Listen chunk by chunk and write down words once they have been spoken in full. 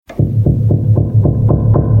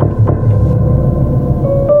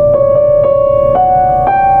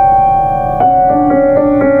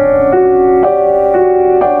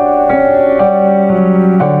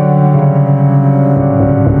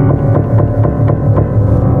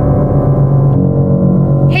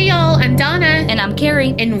I'm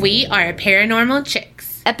Carrie. And we are Paranormal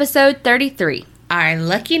Chicks. Episode 33. Our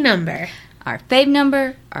lucky number. Our fave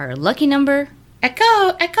number. Our lucky number. Echo,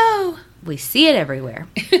 echo. We see it everywhere.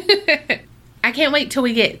 I can't wait till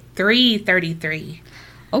we get 333.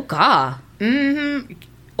 Oh, God. Mm-hmm.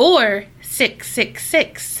 Or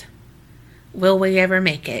 666. Will we ever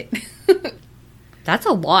make it? That's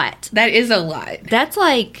a lot. That is a lot. That's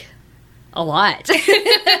like a lot.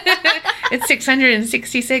 It's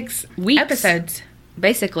 666 weeks. Episodes.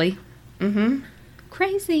 Basically. Mm-hmm.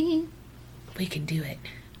 Crazy. We can do it.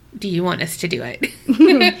 Do you want us to do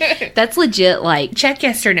it? That's legit, like... Check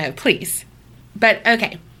yes or no, please. But,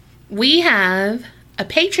 okay. We have a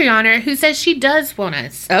Patreoner who says she does want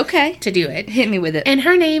us to do it. Hit me with it. And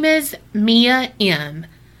her name is Mia M.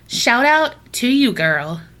 Shout out to you,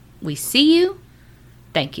 girl. We see you.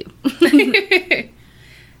 Thank you.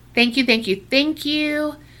 Thank you, thank you, thank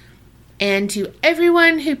you. And to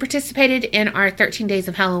everyone who participated in our 13 Days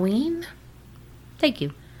of Halloween. Thank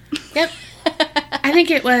you. Yep. I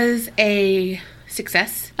think it was a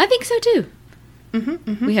success. I think so, too. Mm-hmm,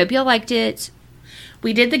 mm-hmm. We hope y'all liked it.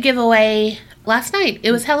 We did the giveaway last night.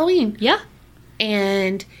 It was Halloween. Yeah.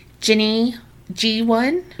 And Jenny G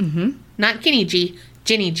won. Mm-hmm. Not Kenny G.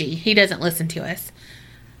 Jenny G. He doesn't listen to us.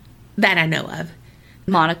 That I know of.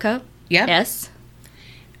 Monica. Yep. S.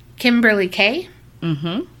 Kimberly K.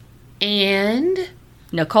 Mm-hmm. And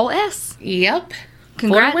Nicole S. Yep.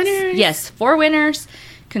 Congrats. 4 winners. Yes, 4 winners.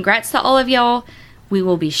 Congrats to all of y'all. We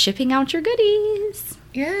will be shipping out your goodies.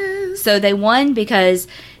 Yes. So they won because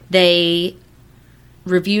they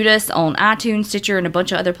reviewed us on iTunes, Stitcher, and a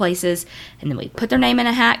bunch of other places. And then we put their name in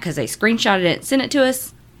a hat because they screenshotted it and sent it to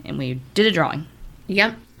us. And we did a drawing.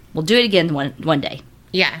 Yep. We'll do it again one day.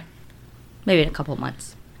 Yeah. Maybe in a couple of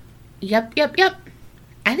months. Yep.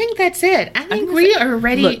 I think that's it. I think we are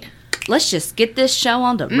ready. Look, let's just get this show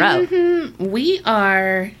on the road. Mm-hmm. We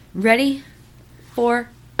are ready for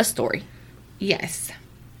a story. Yes.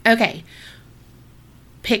 Okay.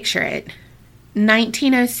 Picture it.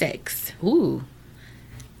 1906. Ooh.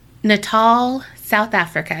 Natal, South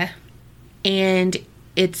Africa. And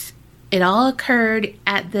it all occurred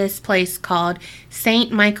at this place called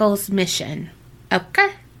St. Michael's Mission.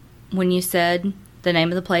 Okay. When you said the name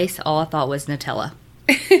of the place, all I thought was Nutella.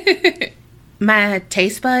 My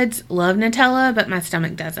taste buds love Nutella, but my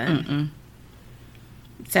stomach doesn't. Mm-mm.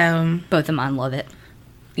 So. Both of mine love it.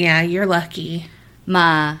 Yeah, you're lucky.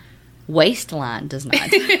 My waistline does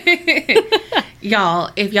not.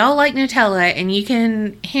 Y'all, if y'all like Nutella and you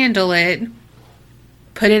can handle it,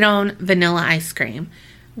 put it on vanilla ice cream.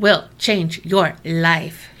 Will change your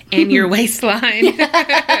life and your waistline.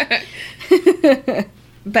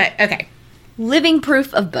 But, okay. Living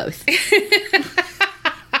proof of both.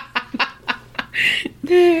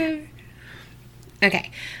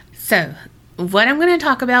 Okay. So, what I'm going to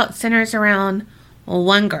talk about centers around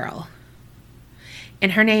one girl.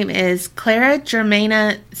 And her name is Clara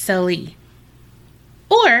Germaina Sully.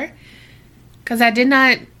 Or, because I did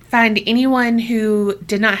not find anyone who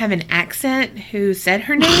did not have an accent who said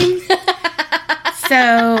her name.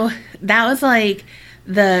 So, that was like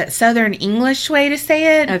the Southern English way to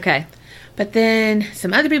say it. Okay. But then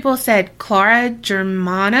some other people said Clara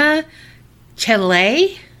Germana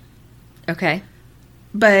Chile. Okay.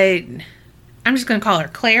 But I'm just going to call her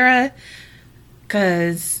Clara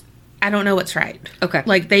because I don't know what's right. Okay.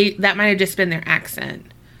 Like that might have just been their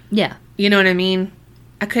accent. Yeah. You know what I mean?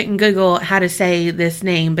 I couldn't Google how to say this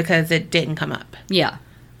name because it didn't come up. Yeah.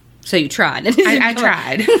 So you tried. I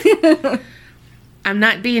tried. I'm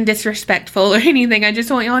not being disrespectful or anything. I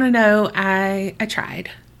just want y'all to know I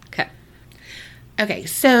tried. Okay. Okay,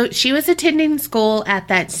 so she was attending school at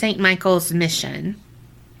that St. Michael's Mission.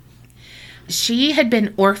 She had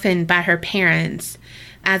been orphaned by her parents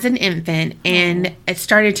as an infant and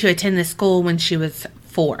started to attend the school when she was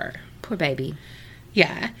 4. Poor baby.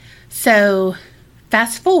 Yeah. So,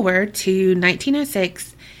 fast forward to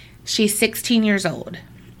 1906, she's 16 years old.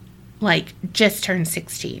 Like, just turned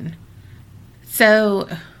 16. So,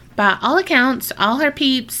 by all accounts, all her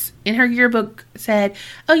peeps in her yearbook said,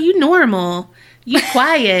 "Oh, you normal. You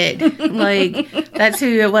quiet." Like, that's who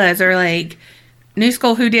it was. Or like, new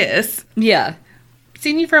school who dis. Yeah.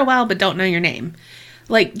 Seen you for a while, but don't know your name.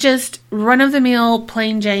 Like, just run-of-the-mill,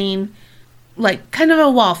 plain Jane, like, kind of a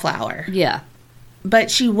wallflower. Yeah. But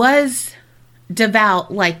she was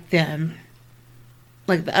devout like them.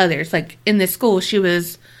 Like the others. Like, in the school, she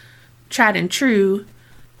was tried and true,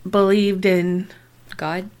 believed in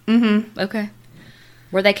God? Mm-hmm. Okay.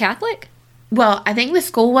 Were they Catholic? Well, I think the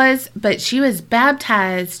school was, but she was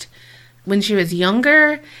baptized when she was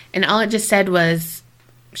younger, and all it just said was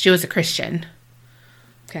she was a Christian.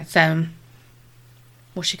 Okay. So,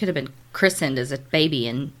 Well, she could have been christened as a baby,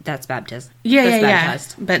 and that's baptized. Yeah, that's yeah,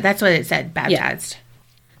 baptized. yeah. But that's what it said, baptized.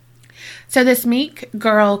 Yeah. So this meek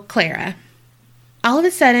girl, Clara, all of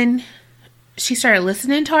a sudden, she started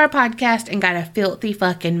listening to our podcast and got a filthy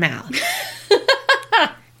fucking mouth.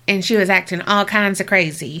 And she was acting all kinds of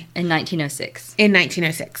crazy. In 1906. In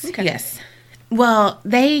 1906, okay. Yes. Well,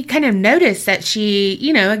 they kind of noticed that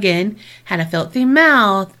she, again, had a filthy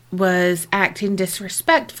mouth, was acting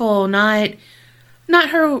disrespectful, not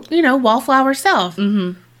her, wallflower self.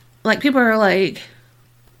 Mm-hmm. Like, people are like,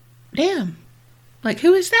 damn, like,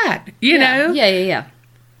 who is that? You know? Yeah.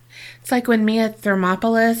 It's like when Mia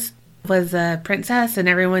Thermopolis was a princess and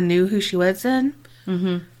everyone knew who she was then.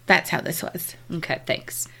 Mm-hmm. That's how this was. Okay,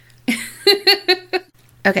 thanks.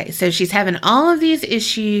 Okay, so she's having all of these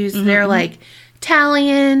issues. Mm-hmm. They're like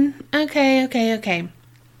tallying. Okay.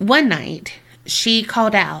 One night, she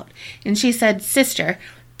called out and she said, "Sister,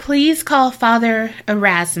 please call Father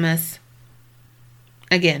Erasmus."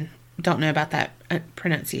 Again, don't know about that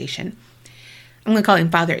pronunciation. I'm going to call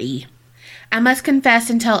him Father E. "I must confess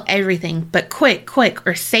and tell everything, but quick,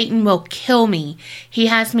 or Satan will kill me. He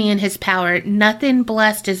has me in his power. Nothing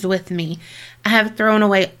blessed is with me. I have thrown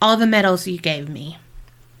away all the medals you gave me."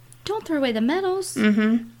 Don't throw away the medals.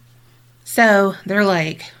 Mm-hmm. So they're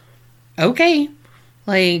like, okay,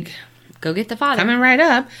 like, go get the father. Coming right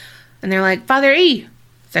up. And they're like, "Father E."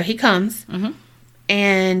 So he comes. Mm-hmm.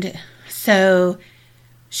 And so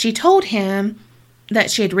she told him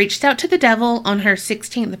that she had reached out to the devil on her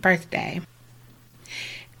 16th birthday.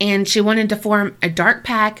 And she wanted to form a dark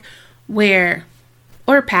pact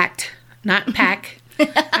pact, not pack.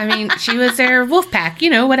 I mean, she was their wolf pack,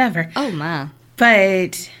 whatever. Oh, my.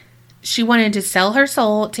 But she wanted to sell her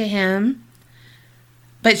soul to him.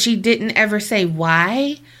 But she didn't ever say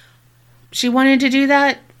why she wanted to do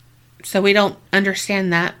that. So we don't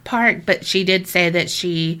understand that part. But she did say that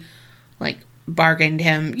she, bargained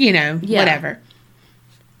him, whatever.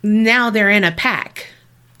 Now they're in a pack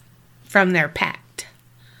from their pact.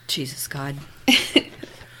 Jesus, God.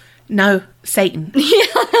 No, Satan. Yeah,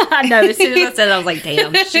 I know. As soon as I said it, I was like,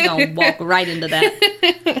 damn, she's going to walk right into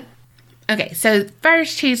that. Okay, so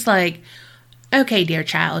first he's like, "Okay, dear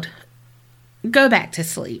child, go back to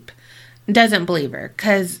sleep." Doesn't believe her,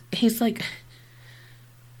 because he's like,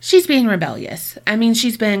 she's being rebellious. I mean,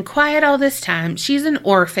 she's been quiet all this time. She's an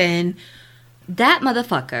orphan. That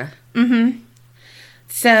motherfucker. Mm-hmm.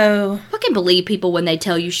 So. Fucking believe people when they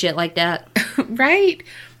tell you shit like that. Right?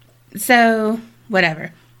 So,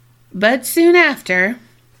 whatever. But soon after,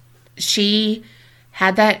 she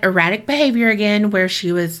had that erratic behavior again where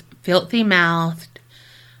she was filthy-mouthed,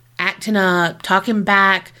 acting up, talking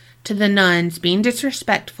back to the nuns, being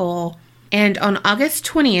disrespectful. And on August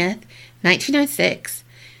 20th, 1906,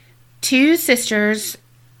 two sisters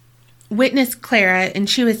witnessed Clara, and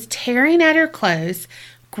she was tearing at her clothes,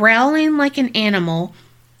 growling like an animal,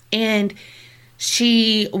 and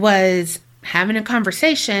she was having a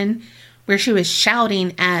conversation where she was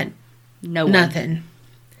shouting at nothing.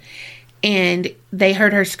 And they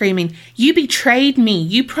heard her screaming, "You betrayed me.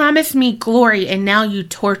 You promised me glory, and now you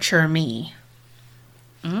torture me."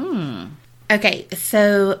 Okay,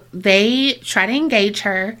 so they try to engage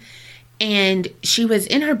her, and she was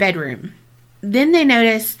in her bedroom. Then they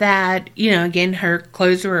noticed that, again, her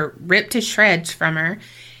clothes were ripped to shreds from her,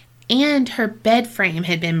 and her bed frame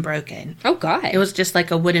had been broken. Oh, God. It was just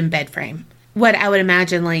like a wooden bed frame. What I would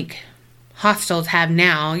imagine, hostels have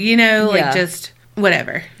now, just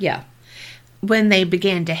whatever. Yeah. When they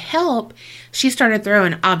began to help, she started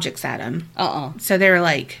throwing objects at them. So they were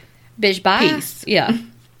like, "Bitch, bye." Peace. Yeah.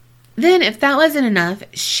 Then, if that wasn't enough,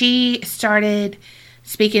 she started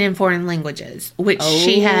speaking in foreign languages, which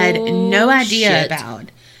she had no idea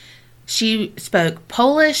about. She spoke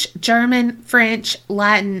Polish, German, French,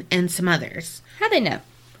 Latin, and some others. How'd they know?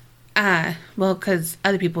 Well, because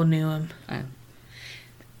other people knew them. Oh.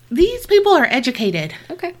 These people are educated.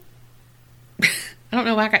 Okay. I don't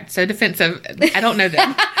know why I got so defensive. I don't know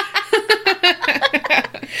them.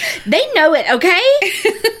 They know it,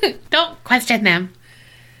 okay? Don't question them.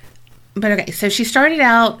 But okay, so she started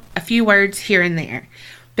out a few words here and there.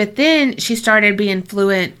 But then she started being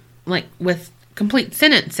fluent, with complete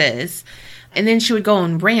sentences. And then she would go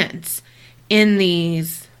on rants in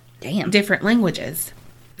these different languages.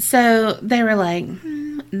 So they were like,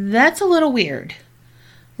 that's a little weird.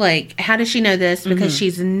 How does she know this? Because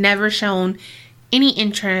she's never shown any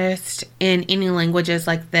interest in any languages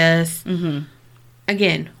like this.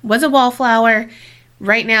 Again, was a wallflower.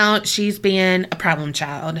 Right now, she's being a problem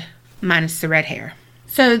child, minus the red hair.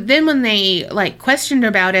 So then when they, questioned her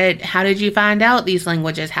about it, how did you find out these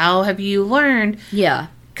languages? How have you learned? Yeah.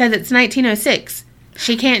 Because it's 1906.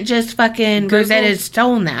 She can't just fucking Rosetta's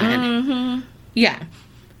stolen that. Mm-hmm. Yeah.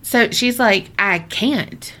 So she's like, I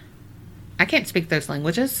can't speak those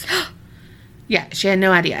languages. Yeah, she had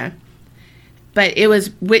no idea. But it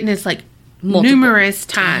was witnessed like numerous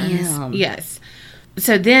times. Damn. Yes.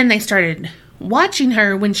 So then they started watching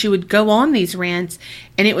her when she would go on these rants,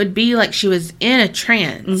 and it would be like she was in a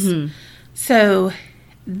trance. Mm-hmm. So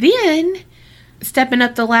then, stepping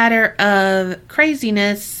up the ladder of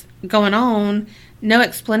craziness going on, no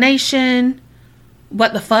explanation,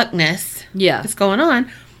 what the fuckness is going on,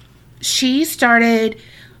 she started,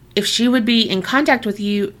 if she would be in contact with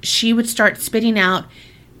you, she would start spitting out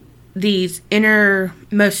these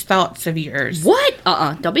innermost thoughts of yours. What?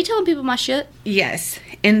 Don't be telling people my shit. Yes.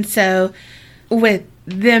 And so with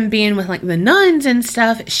them being with like the nuns and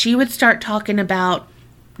stuff, she would start talking about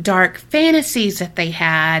dark fantasies that they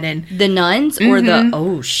had, and the nuns or the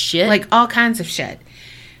oh shit, like all kinds of shit.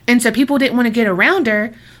 And so people didn't want to get around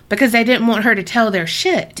her because they didn't want her to tell their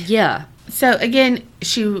shit. Yeah. So again,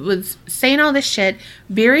 she was saying all this shit,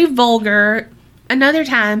 very vulgar. Another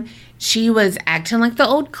time, she was acting like the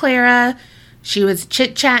old Clara. She was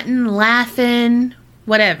chit-chatting, laughing,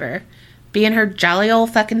 whatever. Being her jolly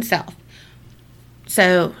old fucking self.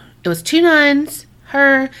 So, it was two nuns,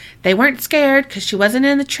 her. They weren't scared because she wasn't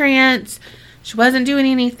in the trance. She wasn't doing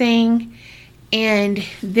anything. And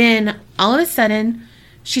then, all of a sudden,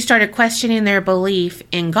 she started questioning their belief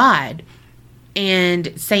in God.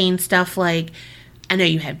 And saying stuff like, I know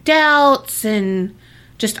you have doubts, and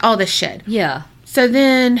just all this shit. Yeah. So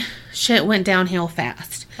then, shit went downhill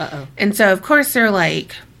fast. Uh-oh. And so, of course, they're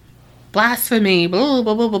like, blasphemy, blah,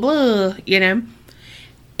 blah, blah, blah, blah, you know?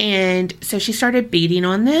 And so she started beating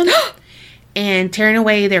on them and tearing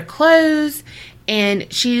away their clothes,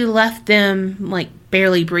 and she left them, like,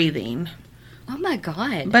 barely breathing. Oh, my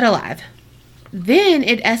God. But alive. Then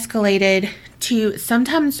it escalated to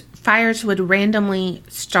sometimes fires would randomly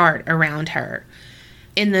start around her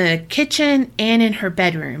in the kitchen and in her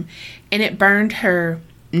bedroom, and it burned her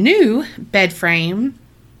new bed frame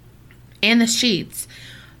and the sheets,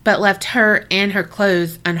 but left her and her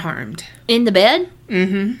clothes unharmed. In the bed?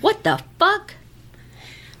 Mm-hmm. What the fuck?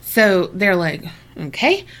 So they're like,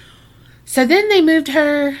 okay. So then they moved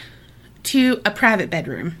her to a private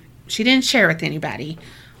bedroom. She didn't share with anybody.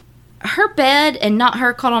 Her bed and not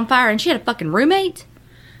her caught on fire, and she had a fucking roommate?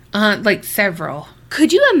 Like several.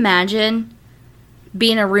 Could you imagine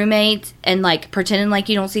being a roommate and like pretending like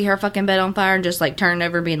you don't see her fucking bed on fire and just like turning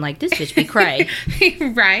over being like, this bitch be cray?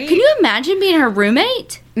 Right? Can you imagine being her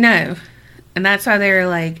roommate? No. And that's why they were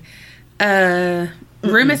like,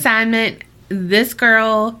 room assignment, this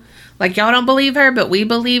girl, like y'all don't believe her, but we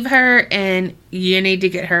believe her, and you need to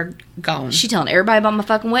get her gone. She telling everybody about my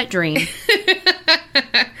fucking wet dream.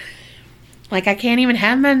 Like, I can't even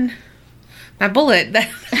have my bullet.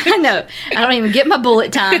 I know. I don't even get my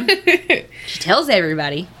bullet time. She tells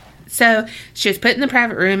everybody. So, she was put in the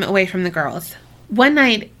private room away from the girls. One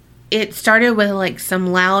night, it started with, like, some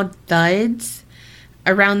loud thuds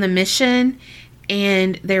around the mission.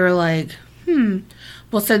 And they were like,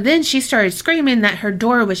 Well, so then she started screaming that her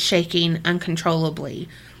door was shaking uncontrollably.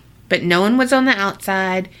 But no one was on the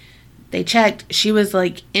outside. They checked. She was,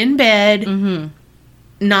 like, in bed.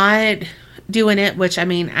 Not doing it, which, I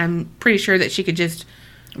mean, I'm pretty sure that she could just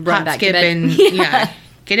run hop, back skip, to bed. and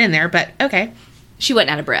get in there, but okay. She wasn't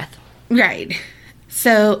out of breath. Right.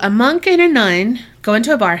 So, a monk and a nun go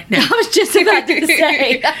into a bar. No. I was just about to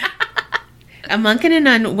say. A monk and a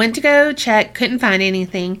nun went to go check, couldn't find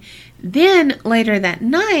anything. Then, later that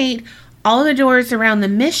night, all the doors around the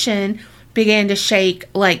mission began to shake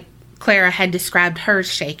like Clara had described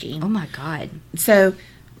hers shaking. Oh, my God. So,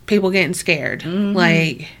 people getting scared.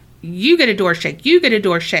 Like, you get a door shake. You get a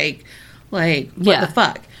door shake. Like, what the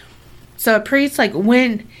fuck? So, a priest, like,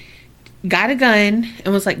 got a gun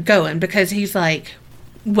and was, like, going because he's like,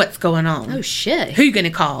 what's going on? Oh, shit. Who you gonna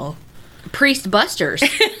call? Priest busters.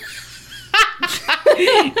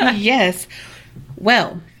 Yes.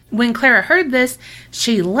 Well, when Clara heard this,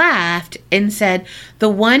 she laughed and said, the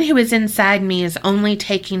one who is inside me is only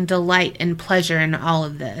taking delight and pleasure in all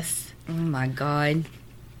of this. Oh, my God.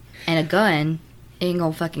 And a gun ain't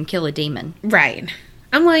gonna fucking kill a demon. Right.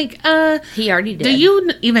 I'm like, he already did. Do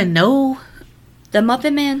you even know? The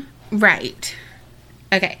Muppet Man? Right.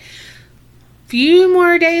 Okay. Few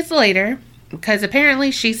more days later, because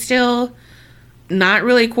apparently she's still not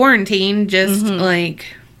really quarantined, just like,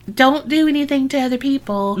 don't do anything to other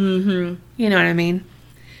people. You know what I mean?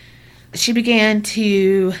 She began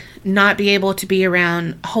to not be able to be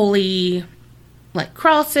around holy, like,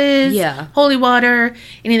 crosses, holy water,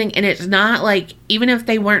 anything. And it's not like, even if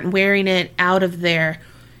they weren't wearing it out of their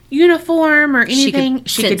uniform or anything.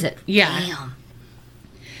 She could sense it. Yeah. Damn.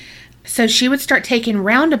 So she would start taking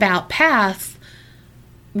roundabout paths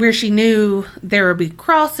where she knew there would be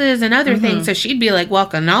crosses and other things. So she'd be like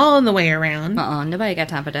walking all the way around. Nobody got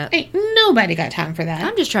time for that. Ain't nobody got time for that.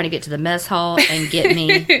 I'm just trying to get to the mess hall and get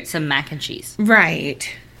me some mac and cheese.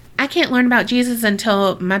 Right. I can't learn about Jesus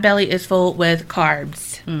until my belly is full with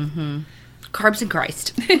carbs. Mm-hmm. Carbs and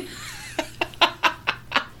Christ.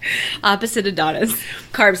 Opposite of Donna's.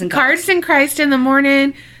 Carbs and cocks. Carbs and Christ in the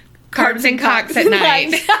morning. Carbs and cocks at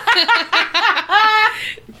night.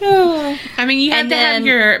 I mean, you have to have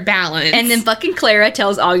your balance. And then fucking Clara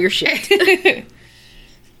tells all your shit.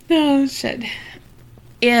 Oh, shit.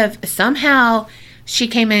 If somehow she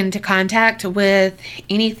came into contact with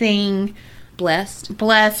anything blessed,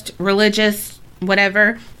 religious,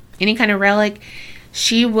 whatever, any kind of relic,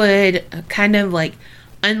 she would kind of like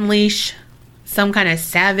unleash some kind of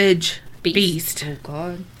savage beast. Oh,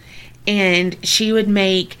 God. And she would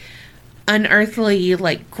make unearthly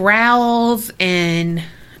like growls and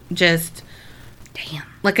just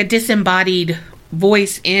like a disembodied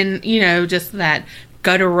voice in, just that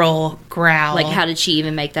guttural growl. Like, how did she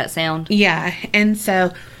even make that sound? Yeah. And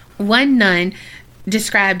so one nun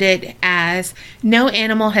described it as, no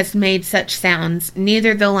animal has made such sounds,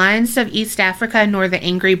 neither the lions of East Africa nor the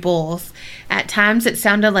angry bulls. At times it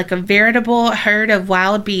sounded like a veritable herd of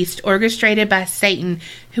wild beasts orchestrated by Satan,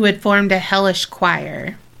 who had formed a hellish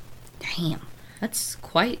choir. Damn, that's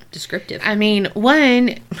quite descriptive. I mean,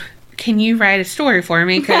 one, can you write a story for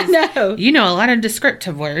me? Because you know a lot of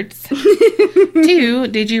descriptive words. Two,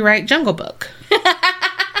 did you write Jungle Book?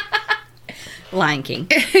 Lion King.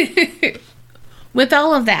 With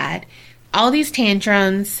all of that, all these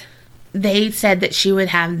tantrums, they said that she would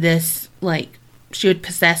have this, like, she would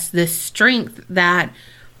possess this strength that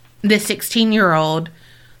this 16-year-old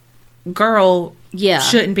girl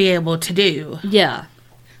shouldn't be able to do. Yeah.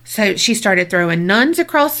 So she started throwing nuns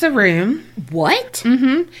across the room. What?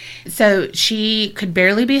 Mm-hmm. So she could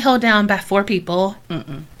barely be held down by 4 people.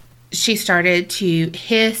 Mm-mm. She started to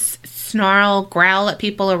hiss, snarl, growl at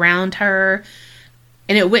people around her.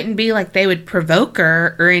 And it wouldn't be like they would provoke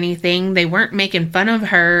her or anything. They weren't making fun of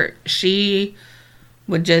her. She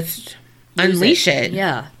would just unleash it.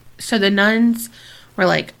 Yeah. So the nuns were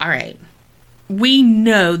like, all right, we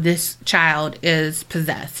know this child is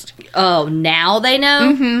possessed. Oh, now they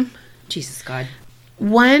know? Mm-hmm. Jesus God.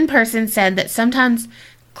 One person said that sometimes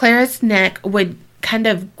Clara's neck would kind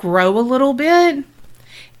of grow a little bit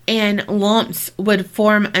and lumps would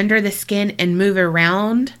form under the skin and move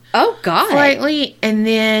around. Oh, God. Slightly, and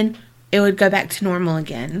then it would go back to normal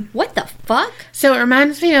again. What the fuck? So it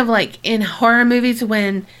reminds me of, like, in horror movies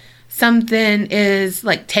when something is,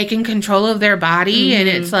 like, taking control of their body and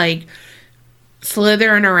it's, like,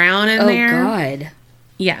 slithering around in there. Oh, God.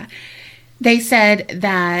 Yeah. They said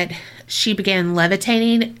that she began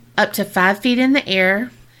levitating up to 5 feet in the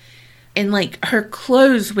air. And, like, her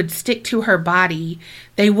clothes would stick to her body.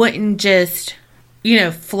 They wouldn't just,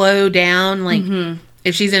 flow down. Like,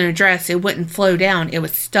 if she's in a dress, it wouldn't flow down. It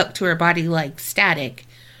was stuck to her body like static,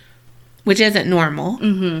 which isn't normal.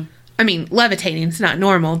 Mm-hmm. I mean, levitating is not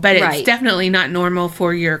normal, but it's definitely not normal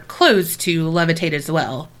for your clothes to levitate as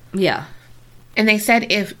well. Yeah. And they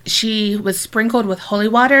said if she was sprinkled with holy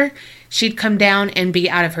water, she'd come down and be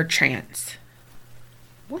out of her trance.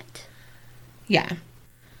 What? Yeah.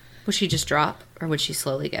 Would she just drop, or would she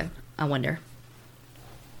slowly go? I wonder.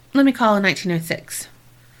 Let me call in 1906.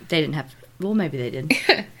 They didn't have... Well, maybe they did.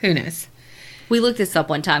 Who knows? We looked this up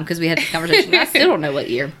one time because we had a conversation. I still don't know what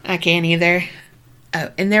year. I can't either. Oh,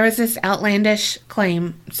 and there was this outlandish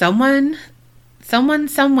claim. Someone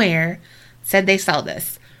somewhere said they saw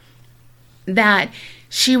this. That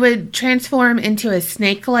she would transform into a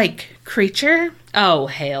snake-like creature. Oh,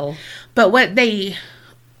 hell. But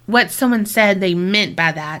what someone said they meant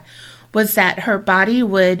by that was that her body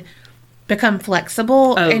would become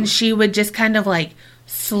flexible and she would just kind of like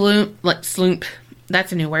slump,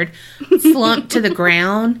 that's a new word, slump to the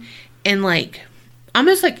ground and like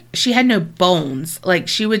almost like she had no bones. Like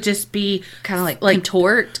she would just be kind of like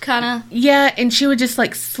contort, kind of. Yeah, and she would just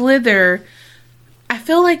like slither. I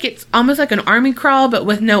feel like it's almost like an army crawl, but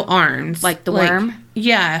with no arms. Like the worm?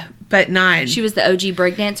 Yeah, but not. She was the OG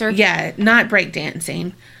breakdancer? Yeah, not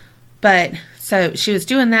breakdancing. But, so she was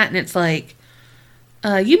doing that, and it's like,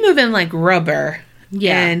 you moving like rubber.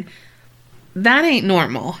 Yeah. And that ain't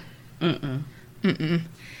normal. Mm-mm. Mm-mm.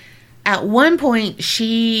 At one point,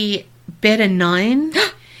 she bit a nun,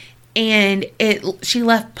 and she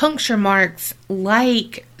left puncture marks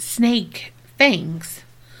like snake fangs.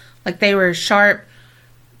 Like they were sharp.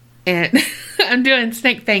 And I'm doing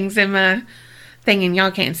snake things in my thing and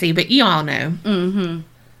y'all can't see, but you all know. Mm-hmm.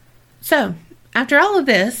 So, after all of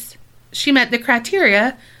this, she met the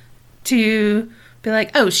criteria to be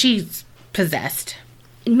like, oh, she's possessed.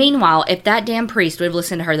 Meanwhile, if that damn priest would have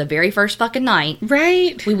listened to her the very first fucking night,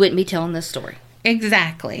 right? we wouldn't be telling this story.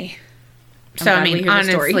 Exactly. I'm So, I mean,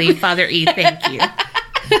 honestly, Father E, thank you.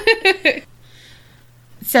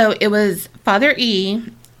 So, it was Father E,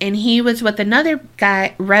 and he was with another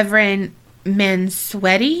guy, Reverend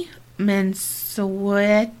Mansuetti.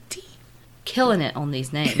 Killing it on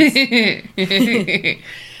these names.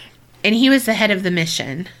 And he was the head of the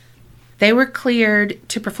mission. They were cleared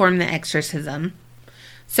to perform the exorcism.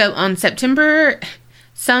 So on September,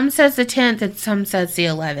 some says the 10th and some says the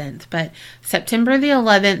 11th, but September the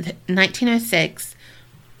 11th, 1906,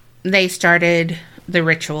 they started the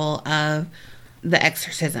ritual of the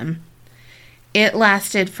exorcism. It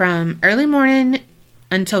lasted from early morning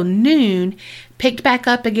until noon, picked back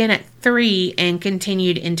up again at 3, and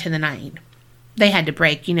continued into the night. They had to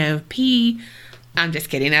break, pee. I'm just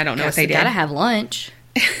kidding. I don't know what they did. Gotta have lunch.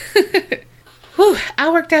 Whew, I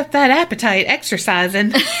worked up that appetite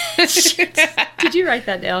exercising. Did you write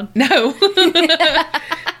that down? No.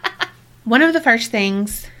 One of the first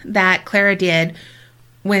things that Clara did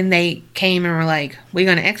when they came and were like, we're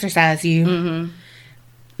going to exorcise you,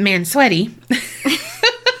 man sweaty.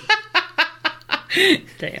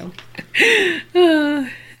 Damn.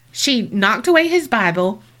 She knocked away his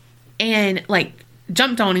Bible and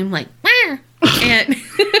jumped on him Wah! and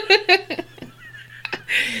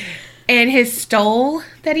and his stole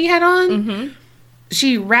that he had on,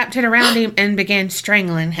 she wrapped it around him and began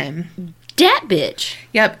strangling him. Dat bitch.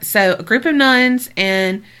 Yep. So a group of nuns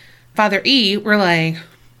and Father E were like,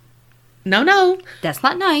 no. That's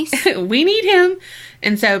not nice. We need him.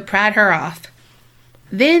 And so pried her off.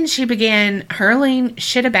 Then she began hurling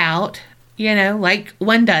shit about, like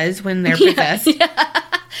one does when they're possessed. Yeah.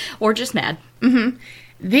 Or just mad.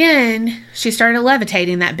 Then she started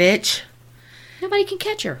levitating that bitch. Nobody can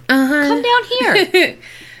catch her. Come down here.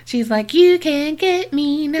 She's like, you can't get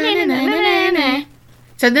me. Na, na, na, na, na.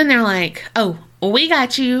 So then they're like, oh, well, we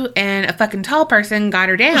got you. And a fucking tall person got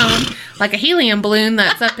her down like a helium balloon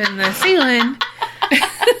that's up in the ceiling.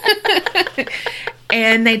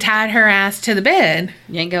 And they tied her ass to the bed.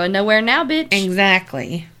 You ain't going nowhere now, bitch.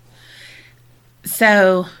 Exactly.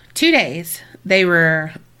 So 2 days, they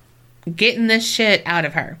were getting this shit out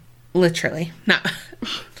of her. Literally. No,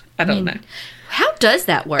 I don't know. How does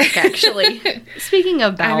that work, actually? Speaking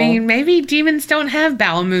of bowel. I mean, maybe demons don't have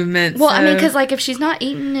bowel movements. Well, I mean, because, if she's not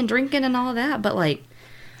eating and drinking and all of that, but,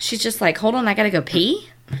 she's just hold on, I gotta go pee?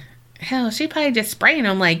 Hell, she probably just spraying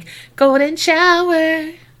them, golden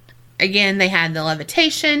shower. Again, they had the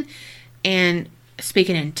levitation and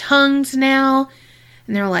speaking in tongues now.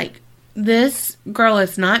 And they're like, this girl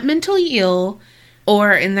is not mentally ill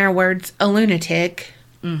or, in their words, a lunatic.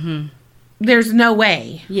 There's no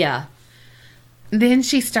way. Yeah. Then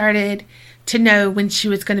she started to know when she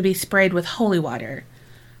was going to be sprayed with holy water.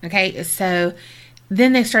 Okay, so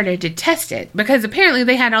then they started to test it. Because apparently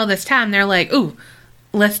they had all this time. They're like, ooh,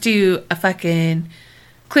 let's do a fucking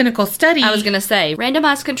clinical study. I was going to say,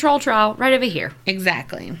 randomized control trial right over here.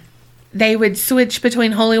 Exactly. They would switch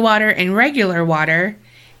between holy water and regular water.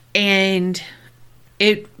 And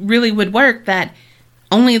it really would work that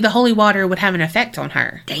only the holy water would have an effect on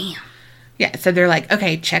her. Damn. Yeah, so they're like,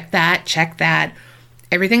 okay, check that.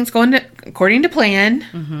 Everything's going according to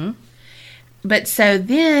plan. But so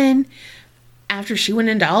then, after she went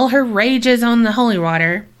into all her rages on the holy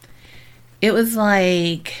water, it was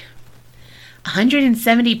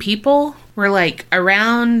 170 people were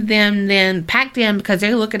around them, then packed in because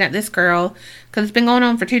they're looking at this girl because it's been going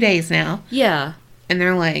on for 2 days now. Yeah. And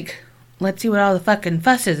they're like, let's see what all the fucking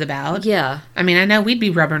fuss is about. Yeah. I mean, I know we'd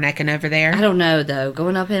be rubbernecking over there. I don't know, though.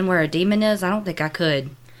 Going up in where a demon is, I don't think I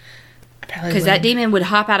could. Because that demon would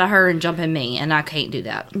hop out of her and jump in me, and I can't do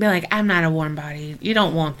that. Be like, I'm not a warm body. You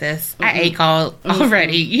don't want this. I ate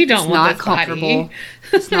already. You don't want this body.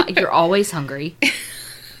 It's not. You're always hungry.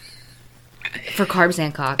 For carbs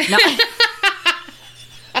and cock. No.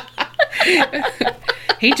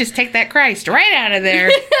 He just take that Christ right out of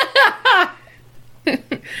there.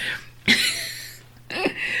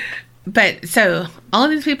 But so all of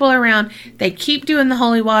these people around, they keep doing the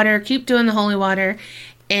holy water,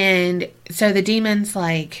 and so the demon's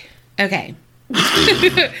like, okay.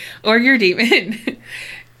 Or your demon.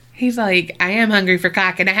 He's like, I am hungry for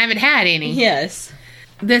cock and I haven't had any. Yes.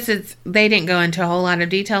 They didn't go into a whole lot of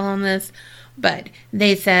detail on this, but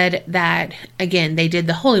they said that, again, they did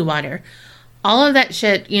the holy water. All of that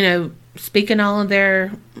shit, speaking all of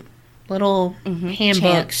their little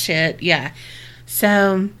handbook shit. Yeah.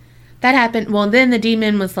 So that happened. Well, then the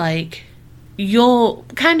demon was like, you'll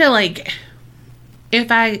kind of like,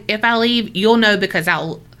 if I leave, you'll know because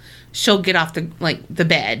she'll get off the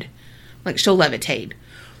bed. Like, she'll levitate.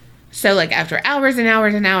 So, like, after hours and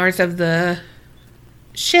hours and hours of the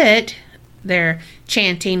shit, they're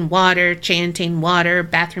chanting water,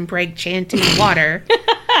 bathroom break, chanting water.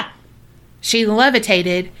 She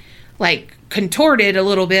levitated, like, contorted a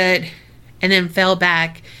little bit, and then fell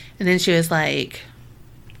back. And then she was like,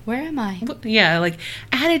 where am I? Yeah, like,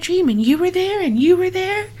 I had a dream, and you were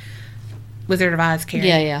there. Wizard of Oz, Karen.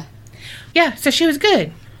 Yeah. Yeah, so she was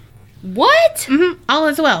good. What? Mm-hmm, all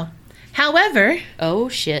is well. However... Oh,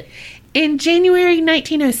 shit. In January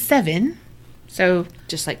 1907, so...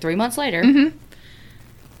 Just like 3 months later. Mm-hmm,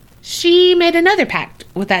 she made another pact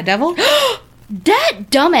with that devil. That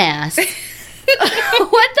dumbass.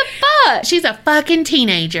 What the fuck? She's a fucking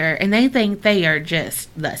teenager, and they think they are just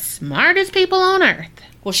the smartest people on earth.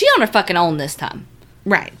 Well, she on her fucking own this time.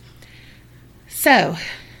 Right. So,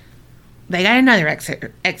 they got another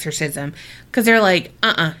exorcism, because they're like,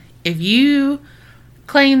 if you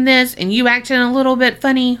claim this and you acting a little bit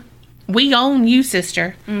funny, we own you,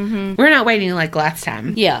 sister. Mm-hmm. We're not waiting like last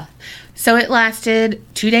time. Yeah. So it lasted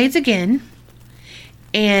 2 days again.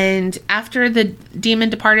 And after the demon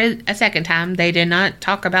departed a second time, they did not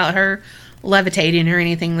talk about her levitating or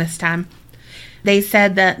anything this time. They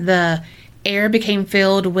said that the air became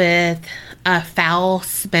filled with a foul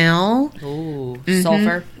smell. Ooh,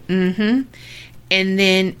 sulfur. Mm-hmm. And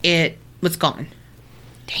then it was gone.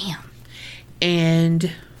 Damn.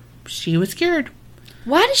 And she was scared.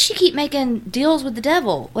 Why does she keep making deals with the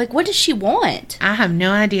devil? Like, what does she want? I have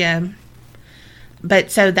no idea. But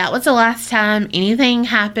so that was the last time anything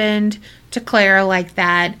happened to Clara like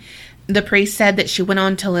that. The priest said that she went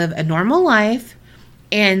on to live a normal life.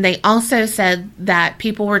 And they also said that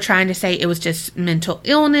people were trying to say it was just mental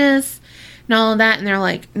illness and all of that. And they're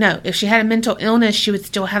like, no, if she had a mental illness, she would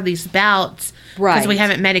still have these bouts. Right. Because we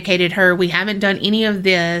haven't medicated her. We haven't done any of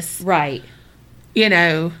this. Right. You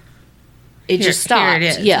know. It just stopped.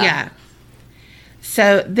 Here it is. Yeah.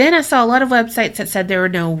 So then I saw a lot of websites that said there were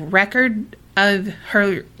no record of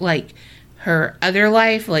her, like, her other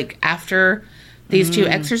life, like, after these two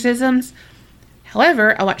exorcisms.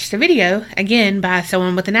 However, I watched a video, again, by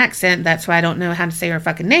someone with an accent. That's why I don't know how to say her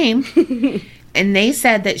fucking name. And they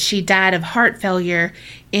said that she died of heart failure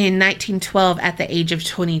in 1912 at the age of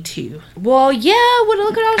 22. Well, yeah, well,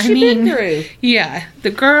 look at all she's been through. Yeah,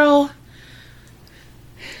 the girl...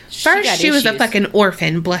 First, she was a fucking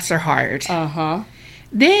orphan, bless her heart. Uh-huh.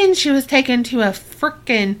 Then she was taken to a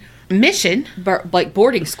frickin' mission. Like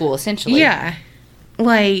boarding school, essentially. Yeah.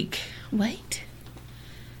 Like, wait.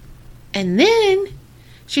 And then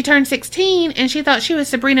she turned 16 and she thought she was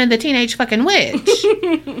Sabrina the Teenage fucking Witch.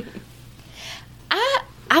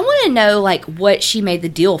 I want to know, like, what she made the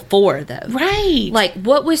deal for, though. Right. Like,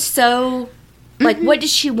 what was so... Like, what did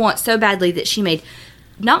she want so badly that she made...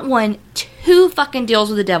 Not one, two fucking deals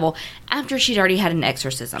with the devil after she'd already had an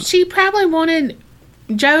exorcism. She probably wanted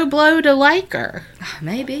Joe Blow to like her.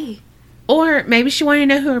 Maybe. Or maybe she wanted to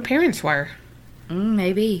know who her parents were.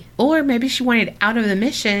 Maybe. Or maybe she wanted out of the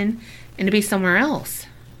mission and to be somewhere else.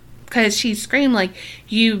 Because she screamed like,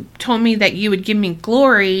 you told me that you would give me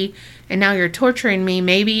glory and now you're torturing me.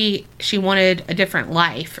 Maybe she wanted a different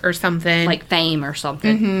life or something. Like fame or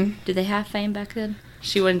something. Mm-hmm. Did they have fame back then?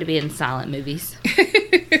 She wanted to be in silent movies.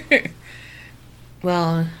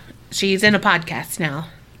 Well, she's in a podcast now.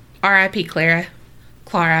 R.I.P. Clara.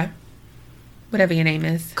 Whatever your name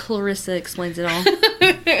is. Clarissa explains it all.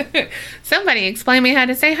 Somebody explain me how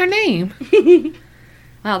to say her name.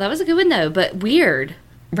 Wow, that was a good one, though, but weird.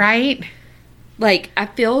 Right? Like, I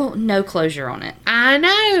feel no closure on it. I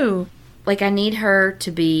know. Like, I need her to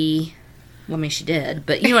be... Well, I mean, she did,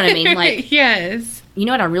 but you know what I mean? Like, yes. You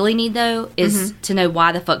know what I really need, though? Is to know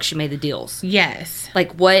why the fuck she made the deals. Yes.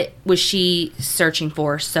 Like, what was she searching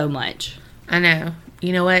for so much? I know.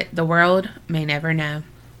 You know what? The world may never know.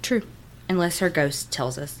 True. Unless her ghost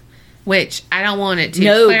tells us. Which, I don't want it to.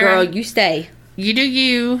 No, Clara, girl, you stay. You do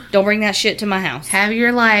you. Don't bring that shit to my house. Have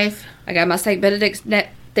your life. I got my St. Benedict's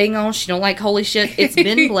thing on. She don't like holy shit. It's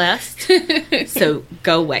been blessed. So,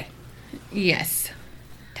 go away. Yes.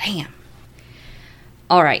 Damn.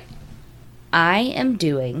 All right. I am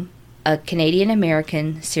doing a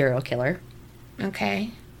Canadian-American serial killer.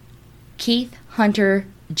 Okay. Keith Hunter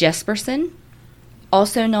Jesperson,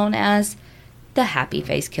 also known as the Happy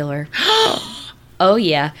Face Killer. Oh,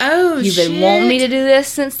 yeah. Oh, You've been wanting me to do this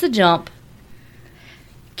since the jump.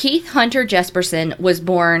 Keith Hunter Jesperson was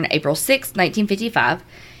born April 6, 1955.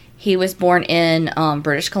 He was born in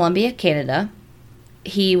British Columbia, Canada.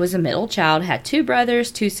 he was a middle child, had 2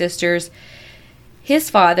 brothers, 2 sisters. His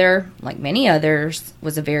father, like many others,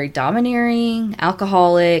 was a very domineering,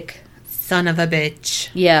 alcoholic. Son of a bitch.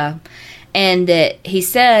 Yeah. And that he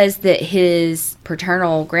says that his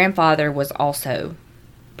paternal grandfather was also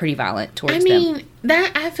pretty violent towards them.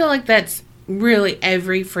 I feel like that's really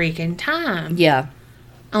every freaking time. Yeah.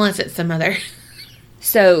 Unless it's some other.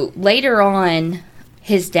 So later on,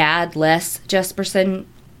 his dad, Les Jesperson,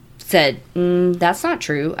 said, that's not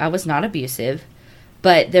true. I was not abusive.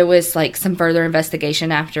 But there was like some further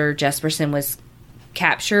investigation after Jesperson was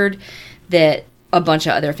captured that a bunch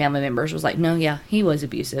of other family members was like, no, yeah, he was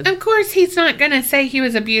abusive. Of course he's not going to say he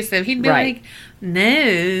was abusive. He'd be like,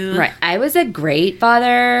 no. Right. I was a great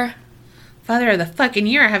father. Father of the fucking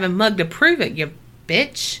year. I have a mug to prove it, you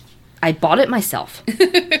bitch. I bought it myself.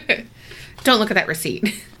 Don't look at that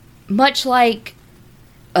receipt. Much like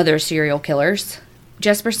other serial killers,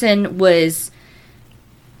 Jesperson was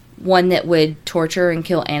one that would torture and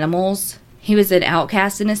kill animals. He was an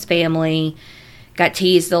outcast in his family, got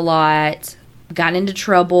teased a lot, got into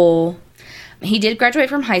trouble. He did graduate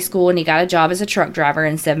from high school, and he got a job as a truck driver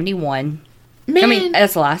in 71. Man. I mean,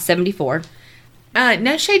 that's a lie, 74.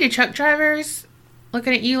 No shade to truck drivers.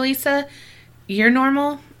 Looking at you, Lisa. You're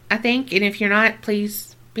normal, I think. And if you're not,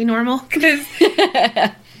 please be normal, because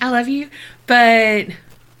I love you. But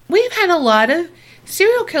we've had a lot of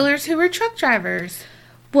serial killers who were truck drivers.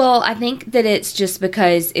 Well, I think that it's just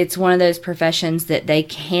because it's one of those professions that they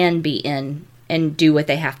can be in and do what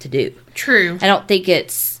they have to do. True. I don't think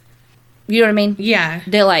it's, you know what I mean? Yeah.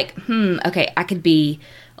 They're like, okay, I could be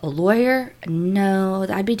a lawyer. No,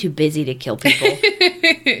 I'd be too busy to kill people.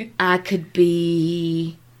 I could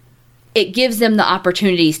be, it gives them the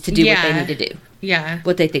opportunities to do what they need to do. Yeah.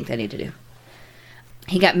 What they think they need to do.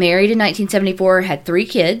 He got married in 1974, had 3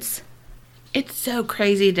 kids. It's so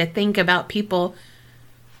crazy to think about people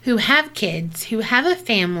who have kids, who have a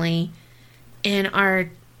family, and are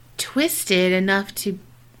twisted enough to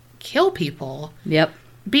kill people. Yep.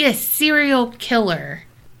 Be a serial killer.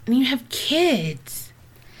 And you have kids.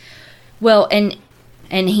 Well, and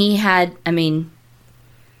he had,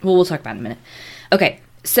 we'll talk about it in a minute. Okay,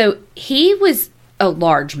 so he was a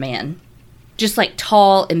large man. Just like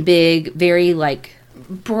tall and big, very like...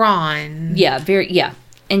 brawn. Yeah.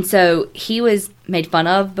 And so he was made fun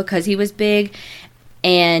of because he was big.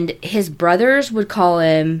 And his brothers would call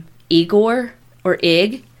him Igor or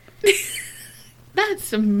Ig.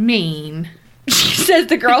 That's mean. Says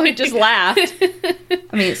the girl who just laughed. I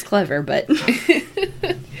mean, it's clever, but...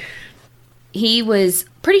 He was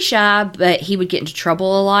pretty shy, but he would get into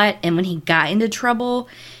trouble a lot. And when he got into trouble,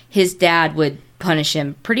 his dad would punish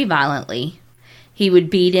him pretty violently. He would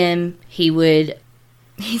beat him.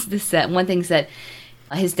 One thing said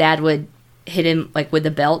his dad would hit him like with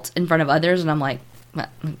a belt in front of others. And I'm like,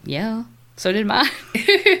 yeah, so did mine.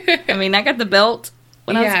 I got the belt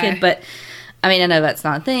when I was a kid, but I know that's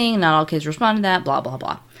not a thing. Not all kids respond to that, blah, blah,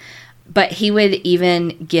 blah. But he would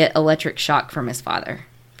even get electric shock from his father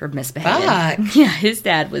for misbehaving. Fuck. Yeah, his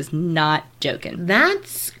dad was not joking.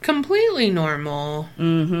 That's completely normal.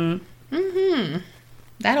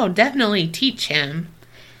 That'll definitely teach him.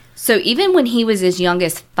 So even when he was as young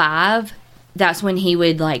as 5, that's when he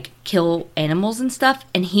would like kill animals and stuff.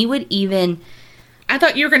 And he would even... I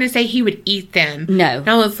thought you were going to say he would eat them. No. And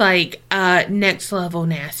I was like, next level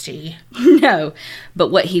nasty. No. But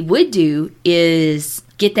what he would do is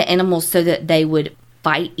get the animals so that they would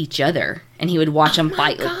fight each other. And he would watch them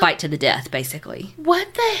fight to the death, basically.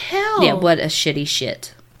 What the hell? Yeah, what a shitty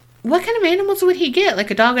shit. What kind of animals would he get?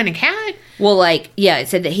 Like a dog and a cat? Well, it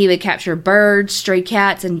said that he would capture birds, stray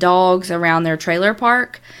cats, and dogs around their trailer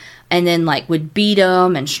park. And then, would beat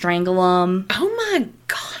them and strangle them. Oh, my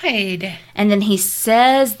God. And then he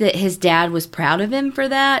says that his dad was proud of him for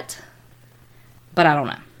that. But I don't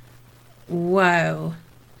know. Whoa.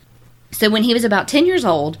 So when he was about 10 years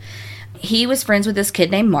old, he was friends with this kid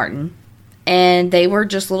named Martin. And they were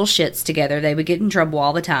just little shits together. They would get in trouble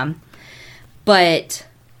all the time. But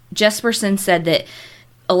Jesperson said that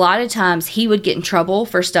a lot of times he would get in trouble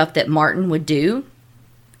for stuff that Martin would do.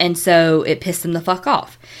 And so it pissed him the fuck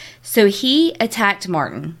off. So he attacked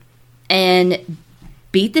Martin and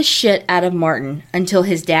beat the shit out of Martin until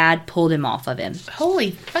his dad pulled him off of him.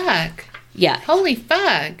 Holy fuck. Yeah. Holy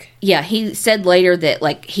fuck. Yeah, he said later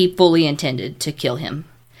that, he fully intended to kill him.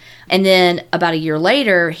 And then about a year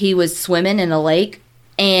later, he was swimming in a lake,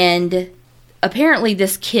 and apparently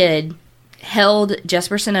this kid held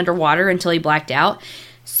Jesperson underwater until he blacked out.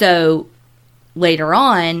 So later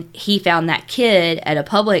on, he found that kid at a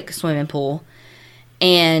public swimming pool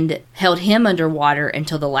and held him underwater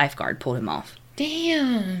until the lifeguard pulled him off.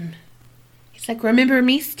 Damn. It's like, remember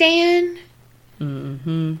me, Stan?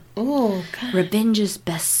 Mm-hmm. Oh, God. Revenge is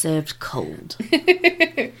best served cold.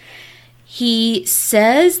 He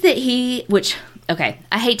says that okay,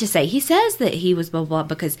 I hate to say, he says that he was blah, blah,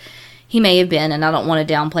 because he may have been, and I don't want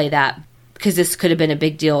to downplay that, because this could have been a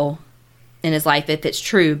big deal in his life if it's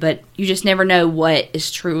true, but you just never know what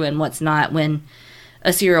is true and what's not when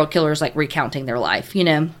a serial killer is, like, recounting their life, you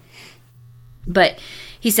know? But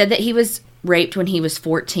he said that he was raped when he was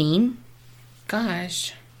 14.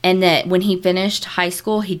 Gosh. And that when he finished high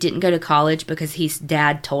school, he didn't go to college because his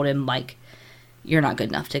dad told him, like, you're not good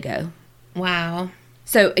enough to go. Wow.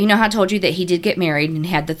 So, you know how I told you that he did get married and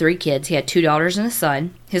had the 3 kids? He had 2 daughters and a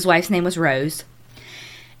son. His wife's name was Rose.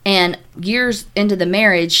 And years into the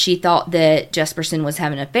marriage, she thought that Jesperson was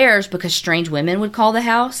having affairs because strange women would call the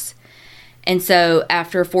house. And so,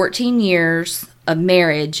 after 14 years of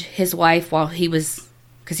marriage, his wife,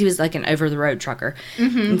 because he was like an over-the-road trucker.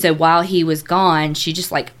 Mm-hmm. And so while he was gone, she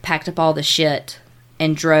just like packed up all the shit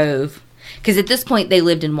and drove. Because at this point, they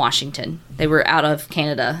lived in Washington. They were out of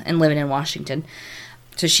Canada and living in Washington.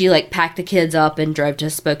 So she like packed the kids up and drove to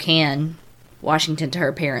Spokane, Washington, to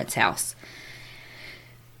her parents' house.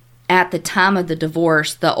 At the time of the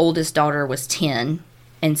divorce, the oldest daughter was 10.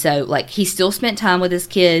 And so like he still spent time with his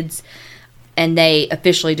kids, and they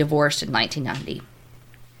officially divorced in 1990.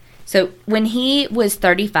 So when he was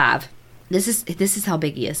 35, this is how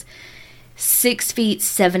big he is. 6 feet,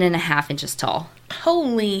 7.5 inches tall.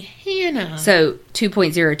 Holy Hannah. So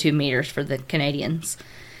 2.02 meters for the Canadians.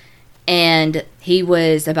 And he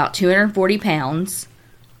was about 240 pounds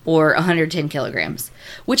or 110 kilograms,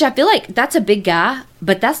 which I feel like that's a big guy,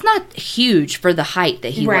 but that's not huge for the height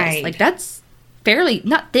that he was. Like that's fairly,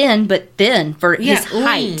 not thin, but thin for his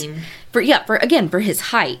height. For his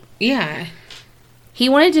height. Yeah. He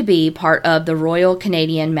wanted to be part of the Royal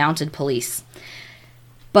Canadian Mounted Police.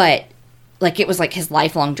 But, like, it was, like, his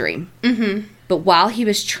lifelong dream. Mm-hmm. But while he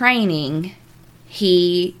was training,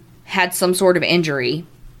 he had some sort of injury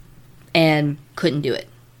and couldn't do it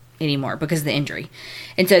anymore because of the injury.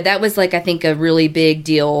 And so that was, like, I think a really big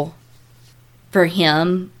deal for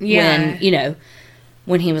him when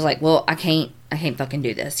he was like, well, I can't fucking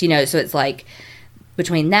do this. You know, so it's like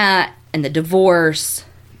between that and the divorce,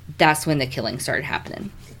 that's when the killing started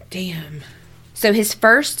happening. Damn. So his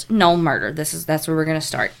first known murder, that's where we're going to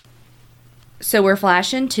start. So we're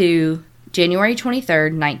flashing to January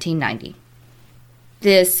 23rd, 1990.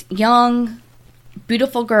 This young,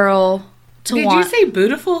 beautiful girl, Did you say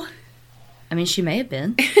beautiful? I mean, she may have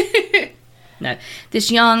been. No.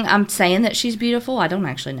 This young, I'm saying that she's beautiful. I don't